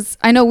interesting because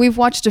I know we've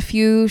watched a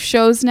few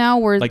shows now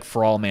where...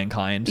 For All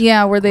Mankind.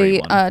 Yeah, where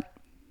Great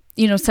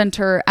they, one.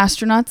 center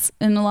astronauts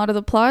in a lot of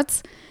the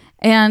plots.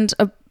 And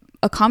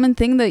a common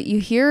thing that you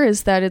hear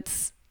is that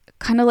it's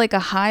kind of like a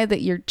high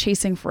that you're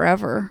chasing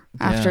forever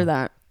after Yeah.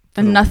 that.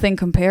 And nothing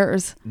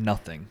compares.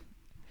 Nothing.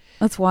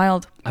 That's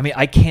wild. I mean,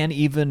 I can't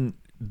even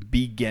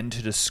begin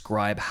to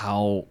describe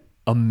how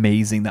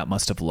amazing that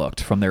must have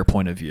looked from their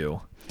point of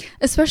view.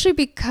 Especially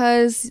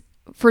because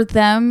for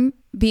them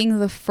being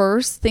the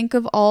first, think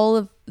of all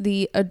of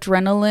the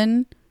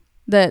adrenaline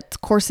that's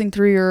coursing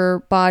through your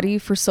body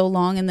for so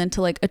long, and then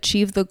to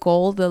achieve the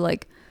goal, the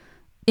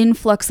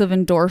influx of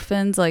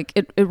endorphins,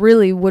 it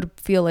really would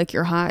feel like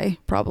you're high,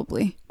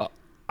 probably.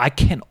 I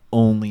can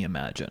only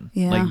imagine.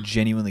 Yeah.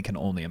 Genuinely can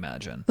only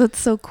imagine. That's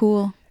so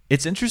cool.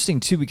 It's interesting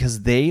too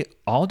because they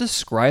all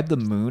describe the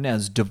moon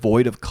as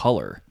devoid of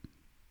color.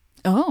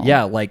 Oh.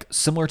 Yeah,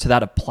 similar to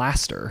that of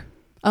plaster.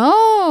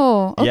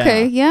 Oh,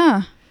 okay.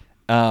 Yeah.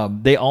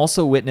 They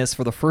also witnessed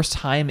for the first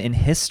time in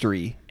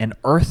history an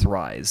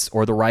Earthrise,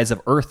 or the rise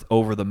of Earth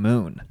over the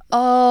moon.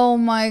 Oh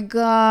my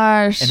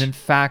gosh. And in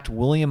fact,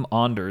 William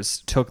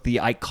Anders took the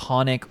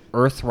iconic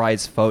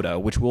Earthrise photo,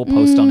 which we'll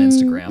post on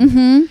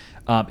Instagram,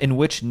 in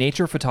which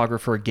nature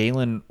photographer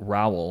Galen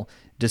Rowell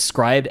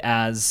described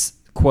as,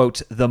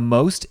 quote, the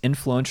most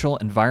influential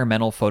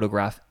environmental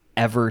photograph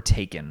ever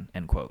taken,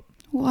 end quote.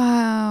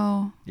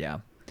 Wow.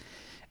 Yeah.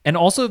 And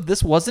also, if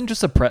this wasn't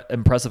just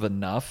impressive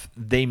enough,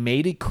 they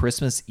made a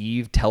Christmas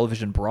Eve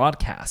television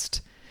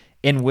broadcast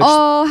in which...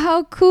 Oh,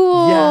 how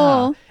cool.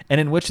 Yeah.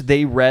 And in which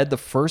they read the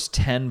first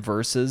 10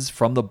 verses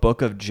from the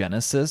book of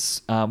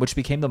Genesis, which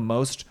became the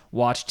most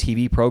watched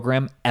TV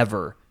program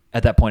ever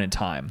at that point in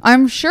time.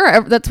 I'm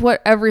sure that's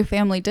what every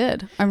family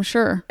did. I'm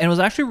sure. And it was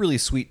actually really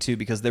sweet, too,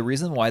 because the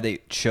reason why they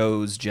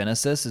chose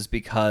Genesis is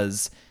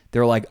because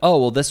they're like, oh,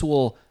 well, this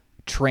will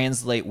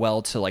translate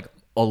well to, like,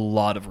 a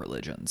lot of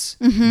religions,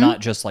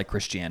 not just like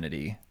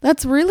Christianity.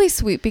 That's really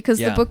sweet because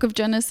Yeah. the book of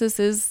Genesis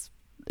is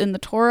in the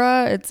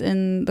Torah. It's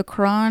in the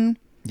Quran.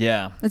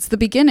 Yeah, It's the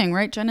beginning,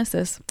 right?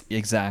 Genesis.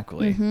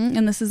 exactly.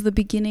 And this is the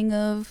beginning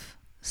of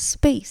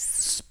space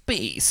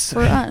Space.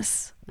 for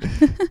us.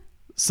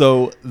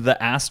 So the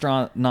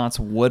astronauts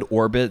would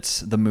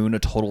orbit the moon a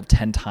total of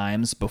 10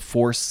 times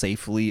before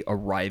safely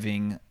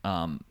arriving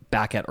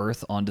back at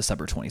Earth on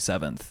December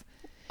 27th.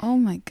 Oh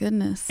my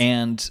goodness.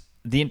 And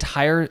the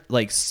entire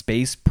like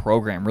space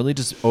program really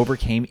just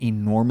overcame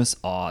enormous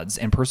odds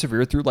and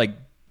persevered through like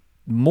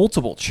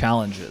multiple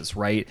challenges,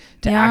 right?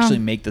 To Yeah. actually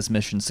make this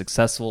mission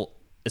successful,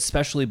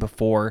 especially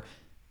before,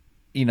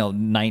 you know,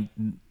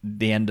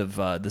 the end of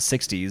the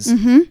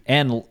 60s,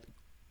 and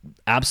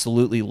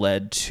absolutely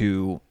led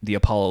to the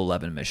Apollo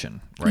 11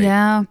 mission, right?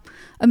 Yeah.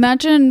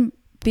 Imagine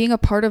being a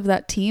part of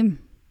that team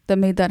that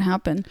made that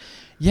happen.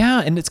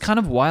 Yeah, and it's kind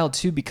of wild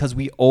too because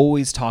we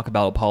always talk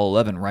about Apollo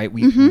 11, right?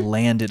 We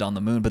landed on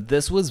the moon, but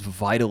this was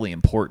vitally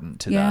important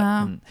to Yeah.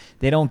 that. And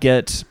they don't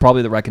get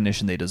probably the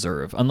recognition they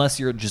deserve unless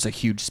you're just a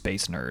huge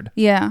space nerd.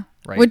 Yeah.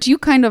 Right. Which you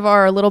kind of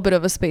are a little bit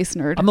of a space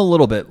nerd. I'm a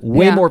little bit,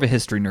 way Yeah. more of a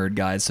history nerd,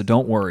 guys, so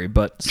don't worry,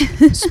 but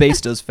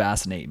space does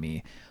fascinate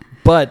me.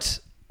 But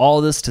all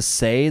this to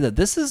say that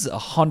this is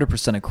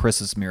 100% a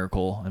Christmas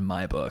miracle in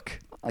my book.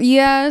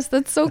 Yes,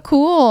 that's so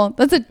cool.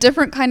 That's a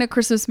different kind of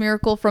Christmas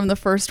miracle from the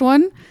first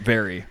one,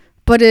 Very.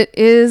 but it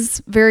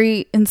is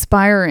very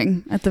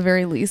inspiring at the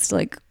very least.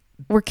 Like,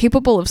 we're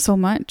capable of so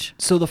much.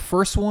 So the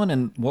first one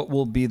and what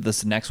will be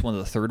this next one,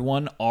 the third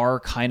one,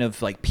 are kind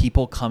of like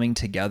people coming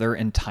together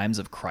in times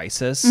of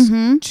crisis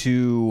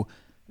to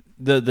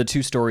the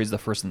two stories, the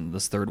first and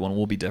this third one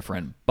will be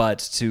different, but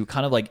to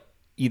kind of like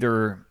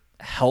either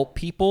help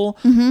people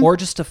or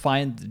just to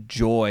find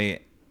joy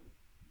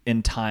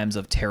in times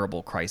of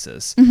terrible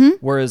crisis.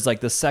 Whereas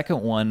like the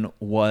second one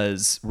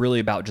was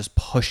really about just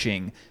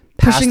pushing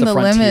past the the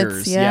frontiers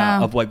limits,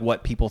 yeah. of like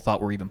what people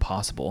thought were even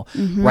possible.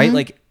 Right?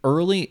 Like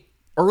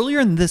earlier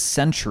in this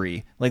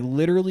century, like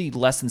literally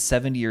less than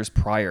 70 years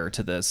prior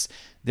to this,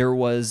 there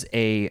was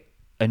a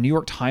New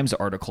York Times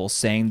article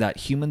saying that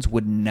humans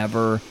would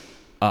never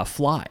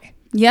fly.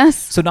 Yes.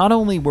 So not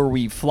only were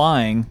we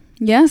flying,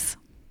 Yes.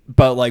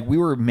 but like we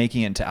were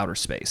making it into outer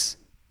space.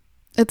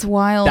 It's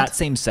wild. That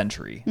same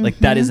century. Like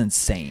that is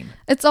insane.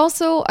 It's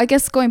also, I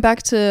guess, going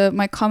back to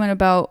my comment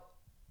about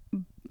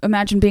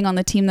imagine being on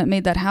the team that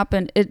made that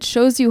happen. It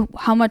shows you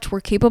how much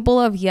we're capable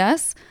of,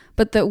 yes,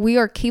 but that we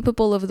are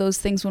capable of those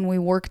things when we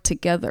work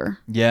together.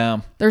 Yeah.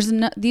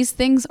 These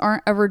things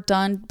aren't ever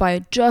done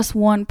by just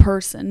one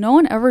person. No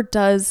one ever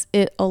does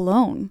it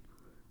alone.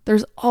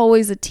 There's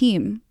always a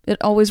team. It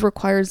always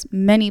requires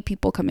many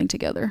people coming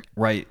together.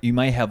 Right. You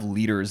might have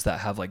leaders that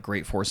have like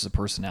great forces of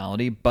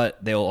personality,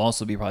 but they'll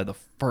also be probably the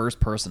first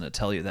person to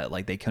tell you that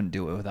like they couldn't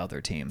do it without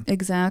their team.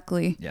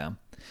 Exactly. Yeah.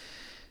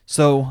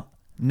 So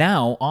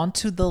now on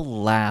to the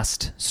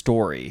last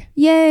story.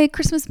 Yay,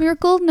 Christmas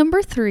miracle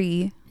number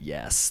 3.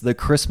 Yes, the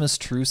Christmas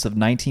truce of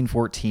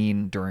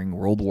 1914 during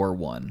World War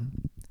I.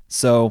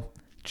 So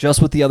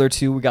just with the other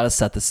two, we got to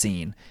set the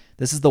scene.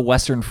 This is the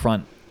Western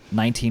Front,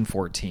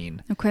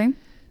 1914. Okay.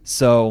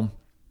 So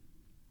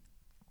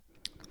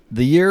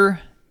the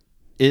year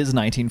is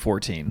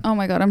 1914. Oh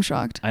my God, I'm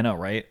shocked. I know,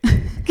 right?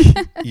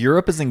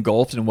 Europe is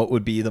engulfed in what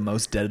would be the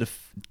most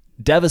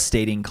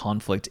devastating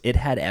conflict it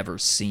had ever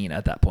seen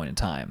at that point in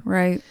time.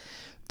 Right.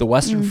 The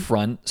Western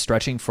Front,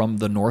 stretching from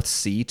the North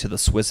Sea to the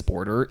Swiss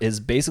border, is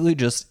basically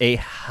just a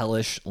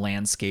hellish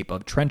landscape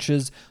of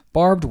trenches,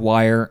 barbed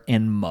wire,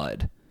 and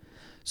mud.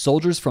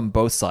 Soldiers from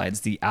both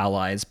sides, the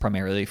Allies,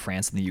 primarily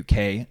France and the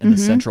UK, and the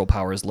Central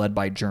Powers led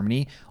by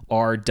Germany,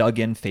 are dug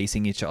in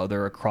facing each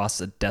other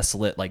across a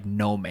desolate, like,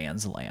 no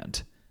man's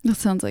land. That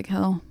sounds like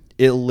hell.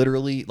 It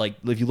literally, like,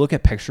 if you look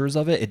at pictures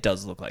of it, it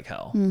does look like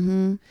hell.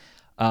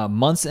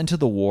 Months into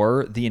the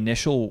war, the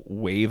initial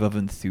wave of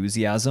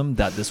enthusiasm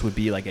that this would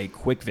be like a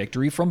quick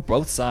victory from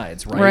both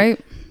sides, right?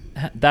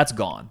 That's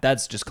gone.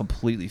 That's just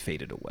completely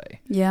faded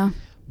away. Yeah.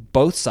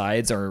 Both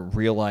sides are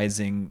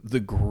realizing the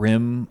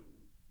grim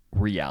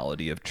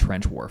reality of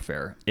trench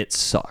warfare. It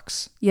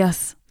sucks.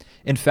 Yes.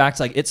 In fact,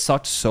 like it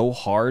sucked so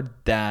hard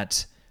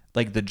that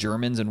like the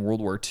Germans in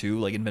World War II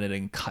like invented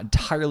an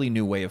entirely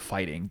new way of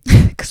fighting.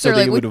 So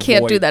they're like, we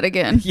can't do that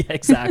again. Yeah,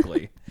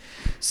 exactly.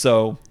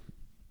 So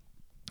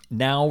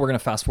now we're going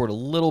to fast forward a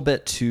little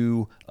bit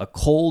to a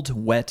cold,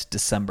 wet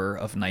December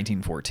of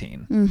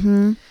 1914.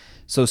 Mm-hmm.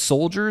 So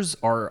soldiers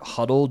are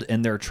huddled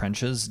in their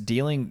trenches,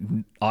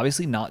 dealing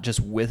obviously not just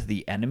with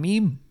the enemy,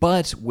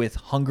 but with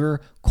hunger,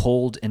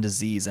 cold, and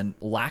disease, and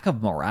lack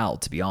of morale,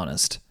 to be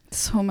honest.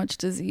 So much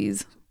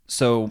disease.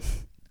 So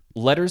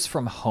letters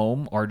from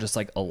home are just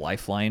like a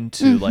lifeline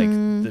to like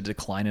the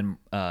decline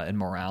in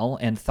morale,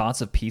 and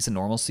thoughts of peace and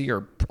normalcy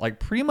are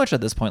like pretty much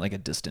at this point like a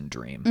distant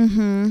dream.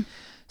 Mm-hmm.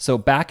 So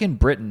back in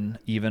Britain,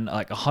 even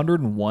like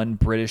 101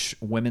 British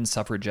women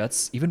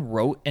suffragettes even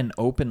wrote an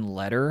open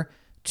letter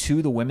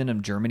to the women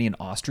of Germany and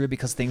Austria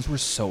because things were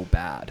so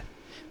bad.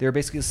 They were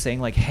basically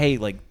saying like, hey,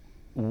 like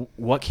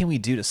what can we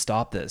do to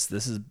stop this?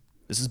 This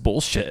is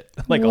bullshit.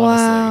 Like, wow.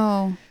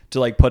 honestly,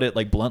 to like put it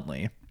like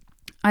bluntly.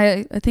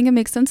 I think it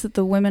makes sense that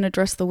the women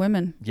address the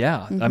women.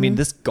 Yeah. I mean,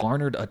 this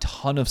garnered a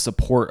ton of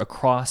support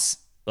across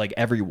like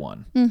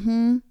everyone.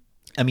 Mm-hmm.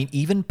 I mean,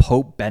 even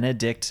Pope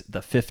Benedict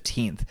the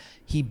 15th,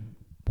 he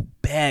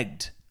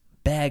begged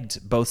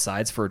both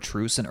sides for a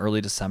truce in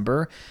early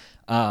December,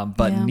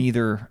 but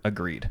neither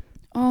agreed.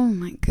 Oh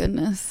my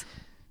goodness.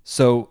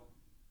 So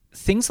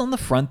things on the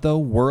front though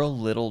were a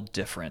little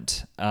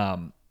different.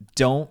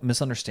 Don't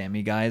misunderstand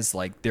me, guys.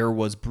 Like there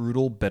was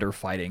brutal, bitter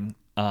fighting,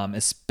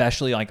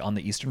 especially like on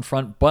the Eastern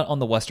Front, but on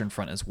the Western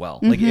Front as well.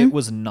 Mm-hmm. Like it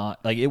was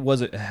not like it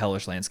was a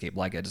hellish landscape,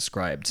 like I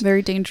described.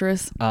 Very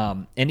dangerous.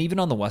 And even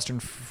on the Western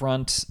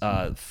Front,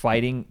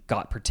 fighting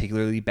got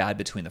particularly bad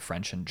between the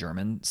French and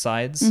German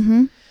sides.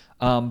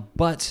 Mm-hmm.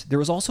 But there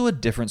was also a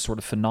different sort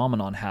of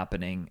phenomenon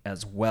happening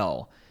as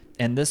well.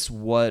 And this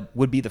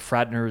would be the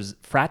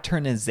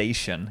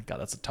fraternization,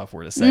 God, that's a tough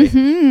word to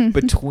say,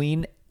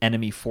 between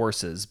enemy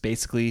forces,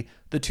 basically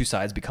the two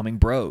sides becoming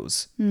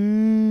bros.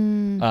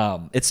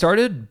 It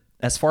started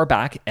as far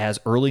back as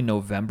early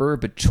November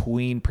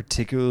between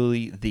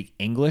particularly the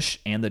English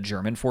and the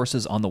German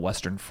forces on the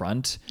Western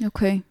Front.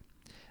 Okay.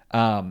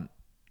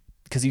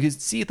 Because you could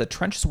see the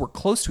trenches were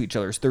close to each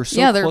other.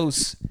 So they're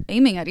close.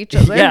 Aiming at each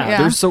other. Yeah,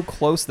 they're so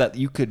close that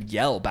you could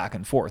yell back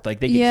and forth.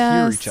 Like they could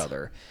hear each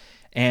other.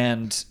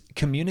 And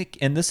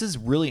and this is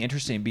really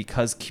interesting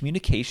because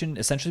communication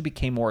essentially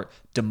became more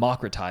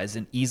democratized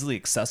and easily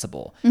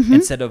accessible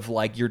instead of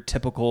like your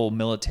typical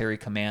military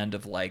command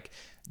of like,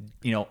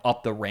 you know,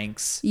 up the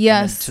ranks, and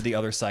then to the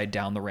other side,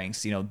 down the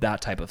ranks, you know,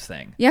 that type of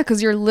thing. Yeah,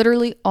 because you're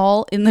literally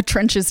all in the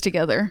trenches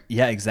together.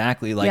 Yeah,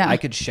 exactly. Like I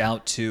could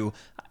shout to,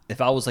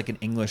 if I was like an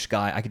English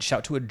guy, I could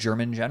shout to a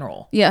German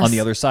general on the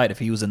other side if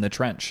he was in the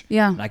trench.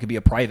 Yeah. And I could be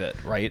a private,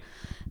 right?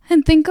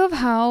 And think of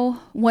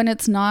how when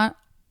it's not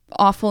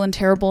awful and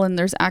terrible and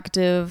there's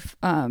active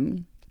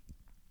violence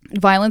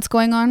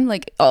going on,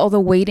 like all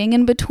the waiting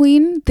in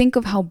between, think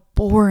of how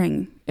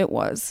boring it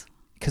was.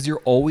 Because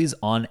you're always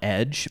on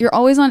edge. You're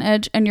always on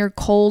edge and you're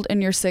cold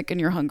and you're sick and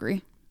you're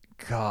hungry.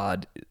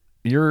 God,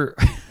 your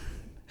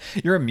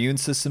immune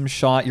system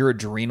shot, your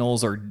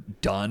adrenals are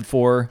done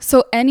for.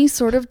 So any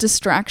sort of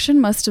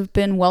distraction must have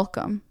been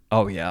welcome.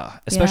 Oh yeah,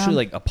 especially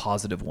like a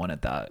positive one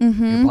at that.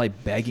 Mm-hmm. You're probably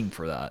begging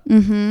for that.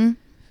 Mm-hmm.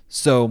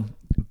 So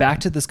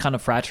back to this kind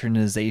of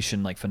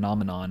fraternization like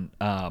phenomenon,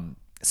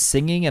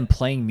 singing and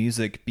playing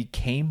music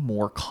became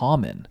more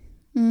common.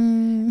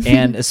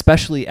 And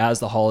especially as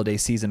the holiday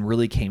season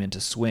really came into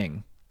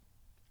swing.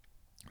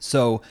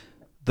 So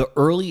the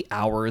early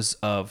hours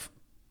of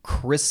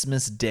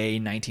Christmas Day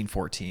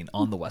 1914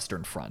 on the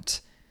Western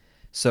Front.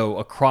 So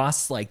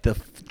across like the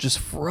just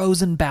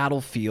frozen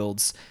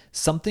battlefields,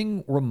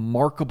 something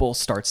remarkable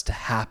starts to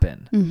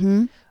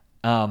happen.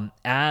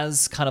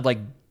 As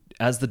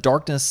the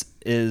darkness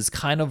is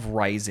kind of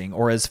rising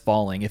or is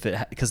falling,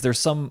 because there's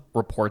some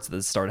reports that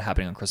this started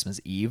happening on Christmas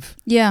Eve.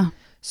 Yeah.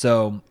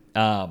 So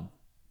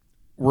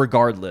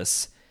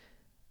regardless,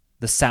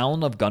 the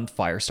sound of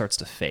gunfire starts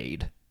to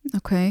fade.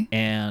 Okay.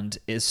 And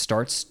it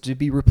starts to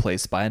be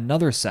replaced by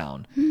another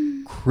sound,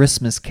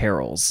 Christmas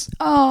carols.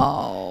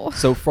 Oh.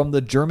 So from the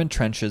German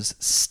trenches,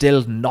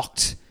 Stille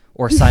Nacht,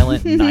 or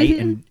Silent Night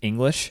in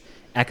English,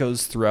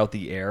 echoes throughout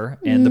the air,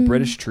 and the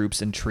British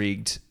troops,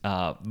 intrigued,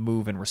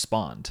 move and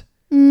respond.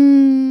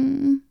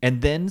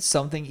 And then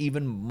something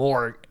even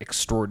more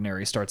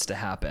extraordinary starts to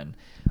happen.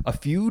 A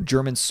few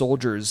German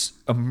soldiers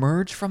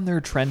emerge from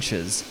their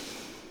trenches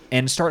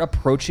and start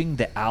approaching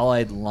the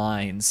Allied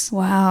lines,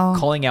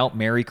 calling out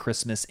Merry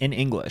Christmas in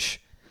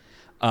English.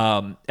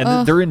 And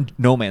they're in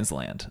no man's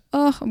land.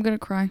 Oh, I'm going to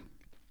cry.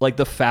 Like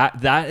the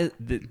fact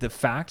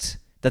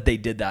that they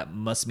did that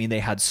must mean they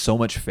had so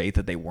much faith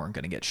that they weren't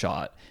going to get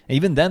shot. And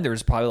even then,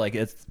 there's probably like,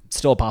 it's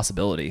still a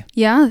possibility.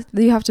 Yeah,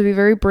 you have to be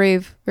very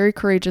brave, very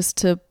courageous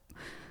to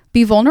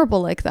be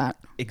vulnerable like that.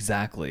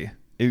 Exactly.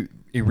 You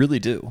really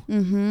do.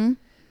 Mm-hmm.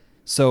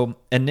 So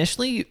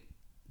initially,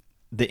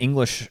 the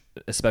English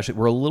especially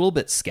were a little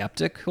bit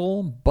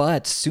skeptical,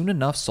 but soon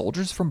enough,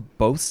 soldiers from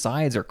both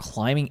sides are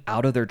climbing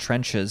out of their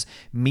trenches,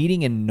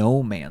 meeting in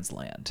no man's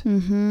land.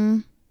 Mm-hmm.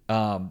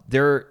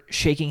 They're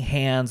shaking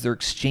hands, they're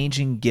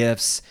exchanging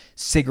gifts,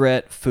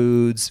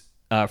 food,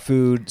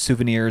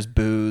 souvenirs,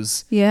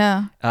 booze.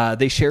 Yeah.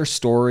 They share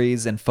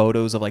stories and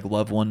photos of like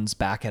loved ones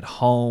back at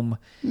home.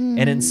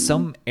 And in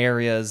some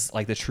areas,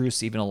 like the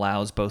truce even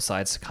allows both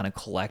sides to kind of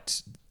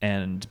collect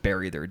and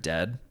bury their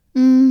dead.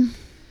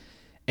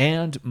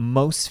 And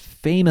most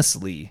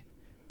famously,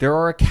 there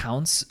are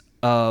accounts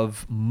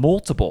of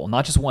multiple,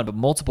 not just one, but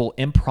multiple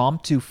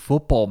impromptu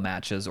football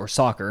matches or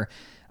soccer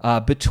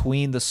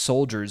between the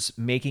soldiers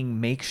making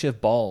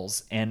makeshift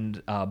balls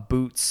and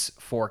boots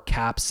for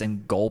caps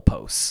and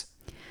goalposts.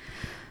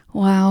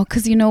 Wow.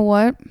 Because you know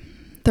what?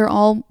 They're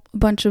all a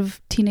bunch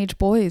of teenage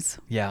boys.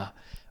 Yeah.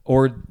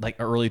 Or like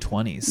early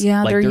 20s.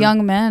 Yeah, like they're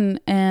young men.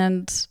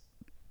 And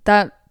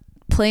that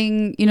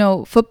playing,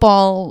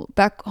 football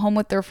back home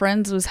with their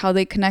friends was how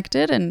they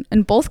connected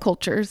in both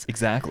cultures.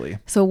 Exactly.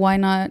 So why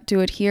not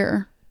do it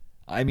here?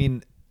 I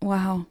mean,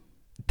 wow.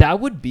 That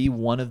would be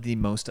one of the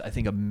most, I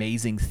think,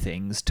 amazing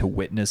things to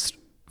witness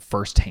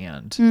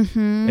firsthand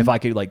if I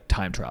could like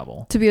time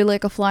travel. To be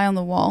like a fly on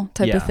the wall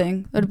type Yeah. of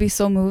thing. That would be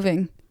so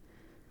moving.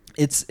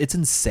 It's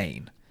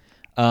insane.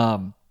 I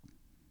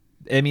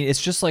mean,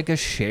 it's just like a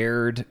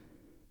shared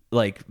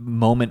like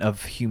moment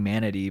of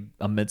humanity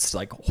amidst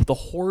like the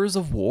horrors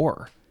of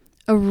war.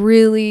 A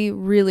really,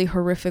 really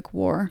horrific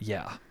war.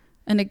 Yeah.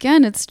 And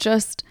again, it's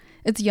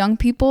young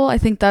people. I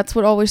think that's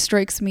what always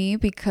strikes me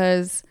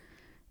because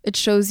it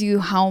shows you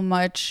how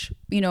much,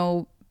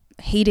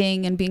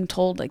 hating and being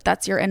told like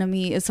that's your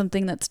enemy is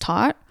something that's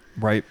taught.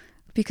 Right.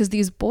 Because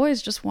these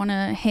boys just want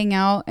to hang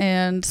out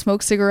and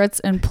smoke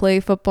cigarettes and play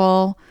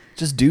football.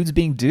 Just dudes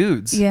being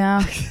dudes.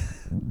 Yeah.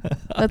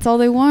 That's all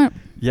they want.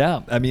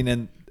 Yeah. I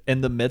mean,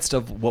 in the midst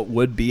of what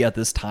would be at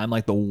this time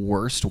like the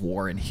worst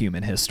war in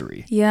human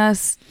history.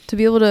 Yes. To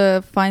be able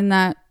to find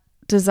that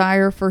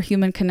desire for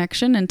human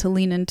connection and to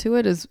lean into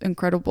it is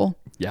incredible.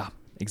 Yeah,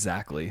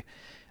 exactly.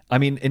 I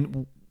mean,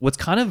 and what's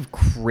kind of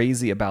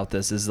crazy about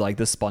this is like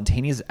the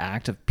spontaneous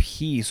act of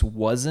peace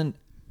wasn't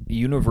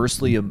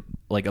universally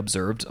like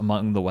observed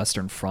among the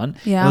Western Front.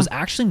 Yeah. It was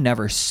actually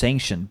never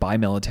sanctioned by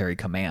military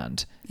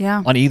command.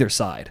 Yeah. On either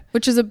side.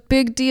 Which is a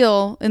big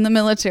deal in the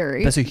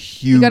military. That's a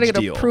huge You got to get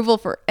deal. approval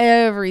for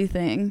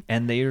everything.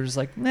 And they were just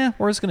like,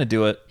 we're just going to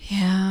do it.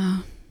 Yeah.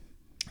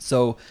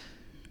 So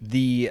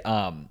the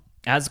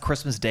as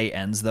Christmas Day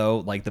ends, though,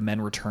 like the men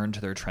return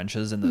to their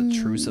trenches and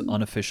the truce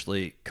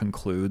unofficially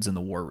concludes and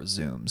the war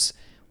resumes,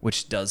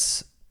 which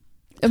does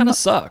kind of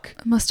suck.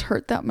 It must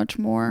hurt that much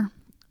more.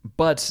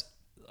 But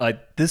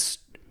this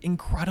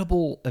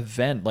incredible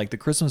event, like the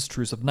Christmas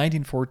truce of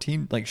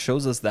 1914, like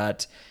shows us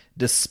that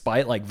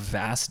despite like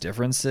vast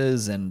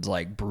differences and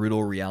like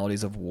brutal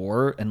realities of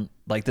war and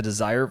like the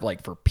desire of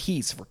like for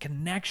peace, for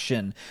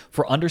connection,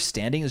 for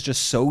understanding is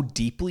just so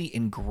deeply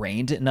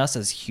ingrained in us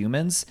as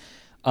humans.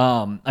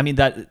 I mean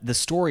that the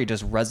story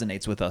just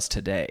resonates with us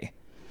today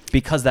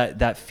because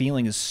that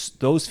feeling is,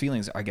 those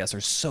feelings I guess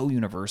are so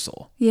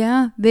universal.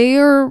 Yeah. They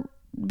are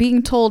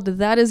being told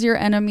that is your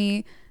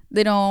enemy.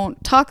 They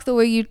don't talk the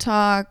way you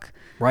talk.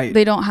 Right.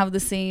 They don't have the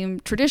same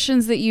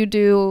traditions that you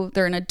do.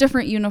 They're in a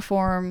different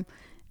uniform.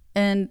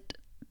 And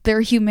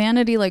their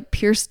humanity like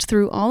pierced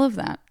through all of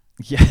that.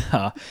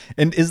 Yeah.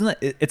 And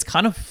it's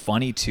kind of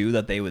funny too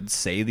that they would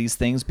say these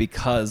things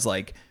because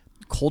like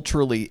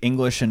culturally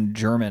English and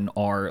German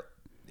are,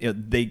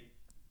 they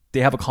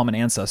have a common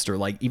ancestor,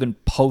 like even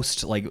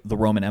post like the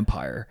Roman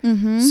Empire.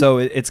 So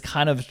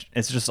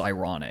it's just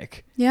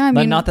ironic. Yeah. I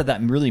mean, not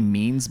that really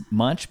means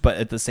much, but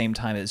at the same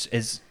time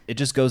it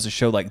just goes to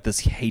show like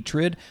this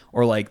hatred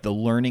or like the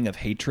learning of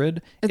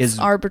hatred is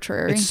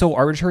arbitrary. It's so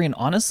arbitrary and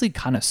honestly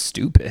kind of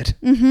stupid.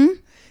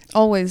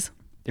 Always.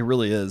 It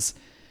really is.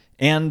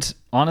 And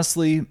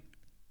honestly,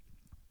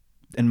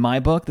 in my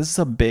book, this is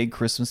a big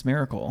Christmas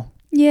miracle.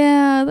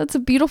 Yeah, that's a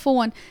beautiful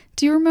one.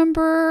 Do you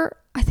remember,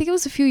 I think it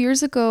was a few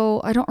years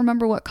ago, I don't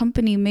remember what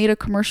company made a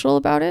commercial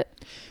about it.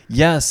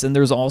 Yes, and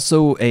there's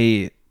also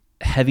a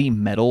heavy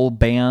metal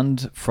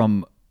band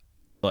from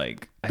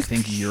like I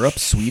think Europe,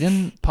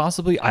 Sweden,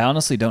 possibly. I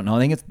honestly don't know. I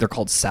think they're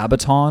called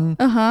Sabaton.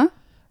 Uh-huh.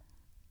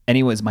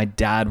 Anyways, my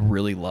dad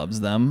really loves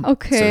them.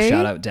 Okay. So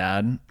shout out,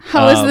 Dad.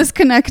 How is this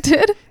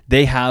connected?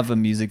 They have a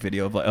music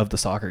video of the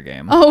soccer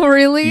game. Oh,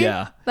 really?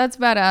 Yeah. That's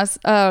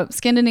badass.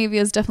 Scandinavia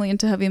is definitely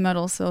into heavy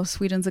metal, so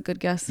Sweden's a good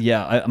guess.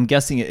 Yeah, I'm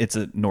guessing it's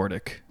a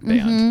Nordic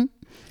band.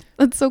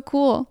 That's so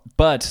cool.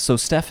 But, so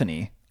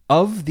Stephanie,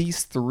 of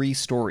these three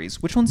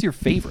stories, which one's your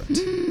favorite?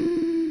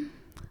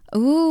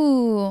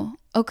 Ooh,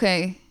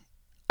 okay.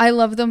 I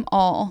love them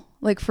all,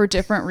 like for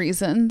different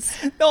reasons.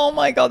 Oh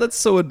my God, that's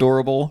so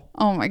adorable.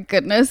 Oh my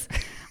goodness.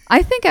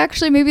 I think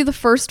actually maybe the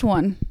first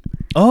one.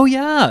 Oh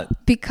yeah.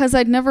 Because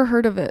I'd never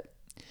heard of it.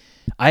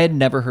 I had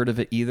never heard of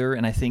it either,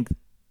 and I think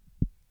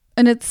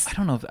And it's I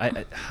don't know if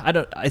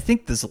I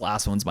think this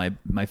last one's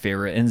my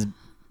favorite, and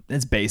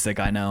it's basic,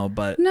 I know,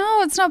 but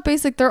no, it's not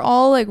basic. They're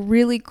all like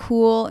really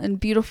cool and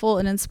beautiful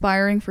and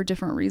inspiring for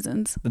different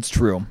reasons. that's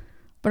true.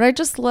 But I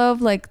just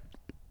love like,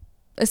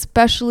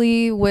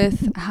 especially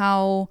with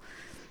how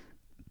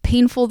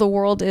painful the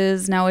world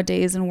is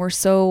nowadays, and we're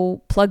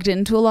so plugged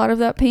into a lot of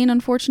that pain,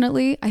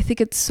 unfortunately, I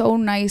think it's so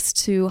nice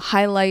to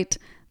highlight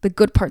the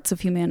good parts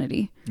of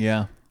humanity.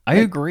 Yeah, I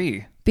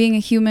agree. Being a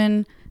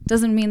human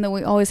doesn't mean that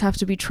we always have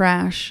to be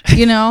trash,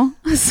 you know?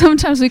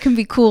 Sometimes we can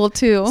be cool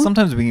too.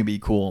 Sometimes we can be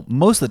cool.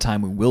 Most of the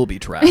time we will be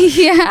trash.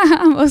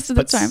 Yeah, most of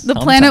the But time. The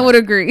sometimes- planet would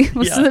agree.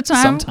 Most Yeah, of the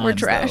time, we're sometimes,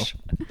 trash.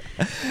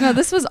 No,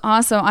 this was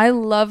awesome. I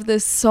love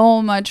this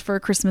so much for a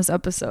Christmas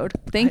episode.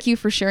 Thank you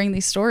for sharing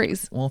these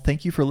stories. Well,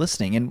 thank you for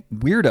listening. And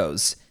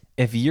weirdos,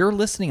 if you're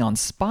listening on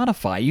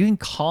Spotify, you can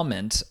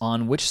comment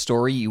on which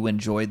story you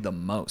enjoyed the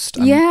most.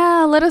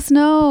 Yeah, let us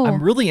know.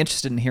 I'm really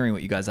interested in hearing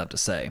what you guys have to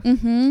say.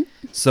 Mm-hmm.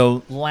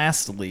 So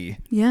lastly,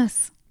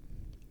 Yes,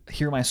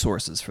 here are my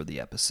sources for the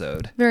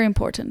episode. very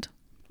important.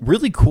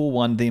 Really cool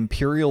one, the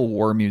Imperial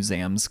War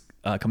Museums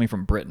coming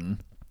from Britain.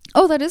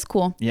 Oh, that is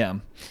cool. Yeah.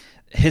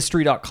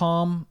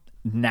 History.com,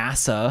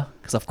 NASA,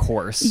 because of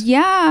course.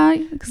 Yeah,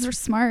 because they're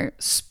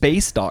smart.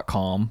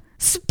 Space.com.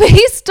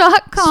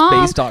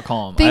 Space.com.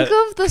 Space.com. Think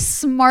of the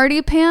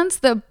smarty pants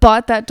that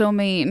bought that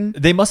domain.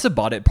 They must have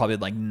bought it probably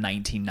like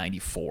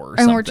 1994 or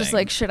something. And we're just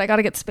like, shit, I got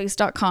to get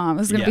space.com.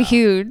 It's going to be Yeah.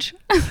 huge.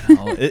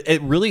 Oh,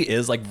 it really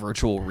is like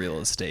virtual real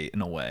estate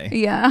in a way.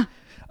 Yeah.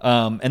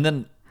 And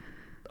then,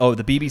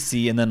 the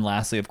BBC, and then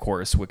lastly, of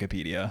course,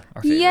 Wikipedia,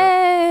 our favorite.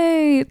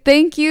 Yay!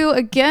 Thank you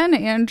again,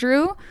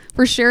 Andrew,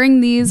 for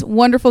sharing these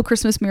wonderful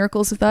Christmas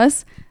miracles with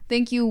us.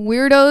 Thank you,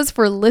 weirdos,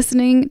 for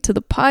listening to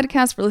the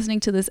podcast, for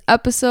listening to this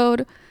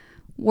episode.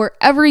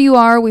 Wherever you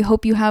are, we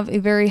hope you have a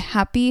very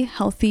happy,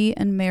 healthy,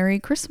 and Merry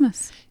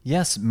Christmas.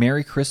 Yes,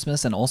 Merry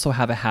Christmas, and also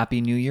have a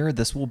Happy New Year.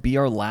 This will be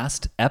our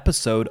last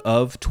episode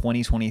of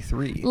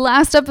 2023.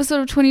 Last episode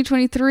of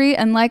 2023,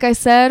 and like I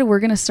said, we're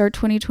going to start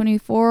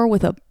 2024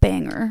 with a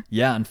banger.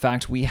 Yeah, in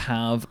fact, we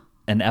have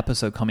an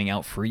episode coming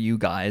out for you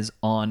guys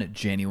on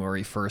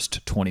January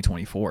 1st,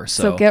 2024.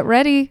 So get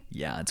ready.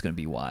 Yeah, it's going to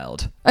be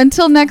wild.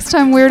 Until next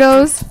time,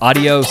 weirdos.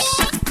 Adios.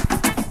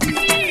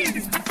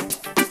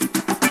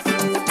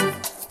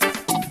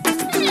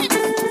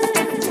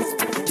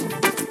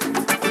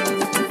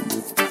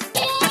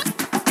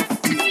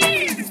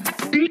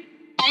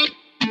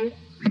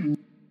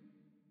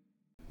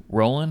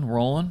 Rolling.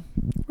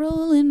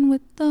 Rolling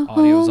with the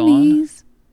Audio's on. homies.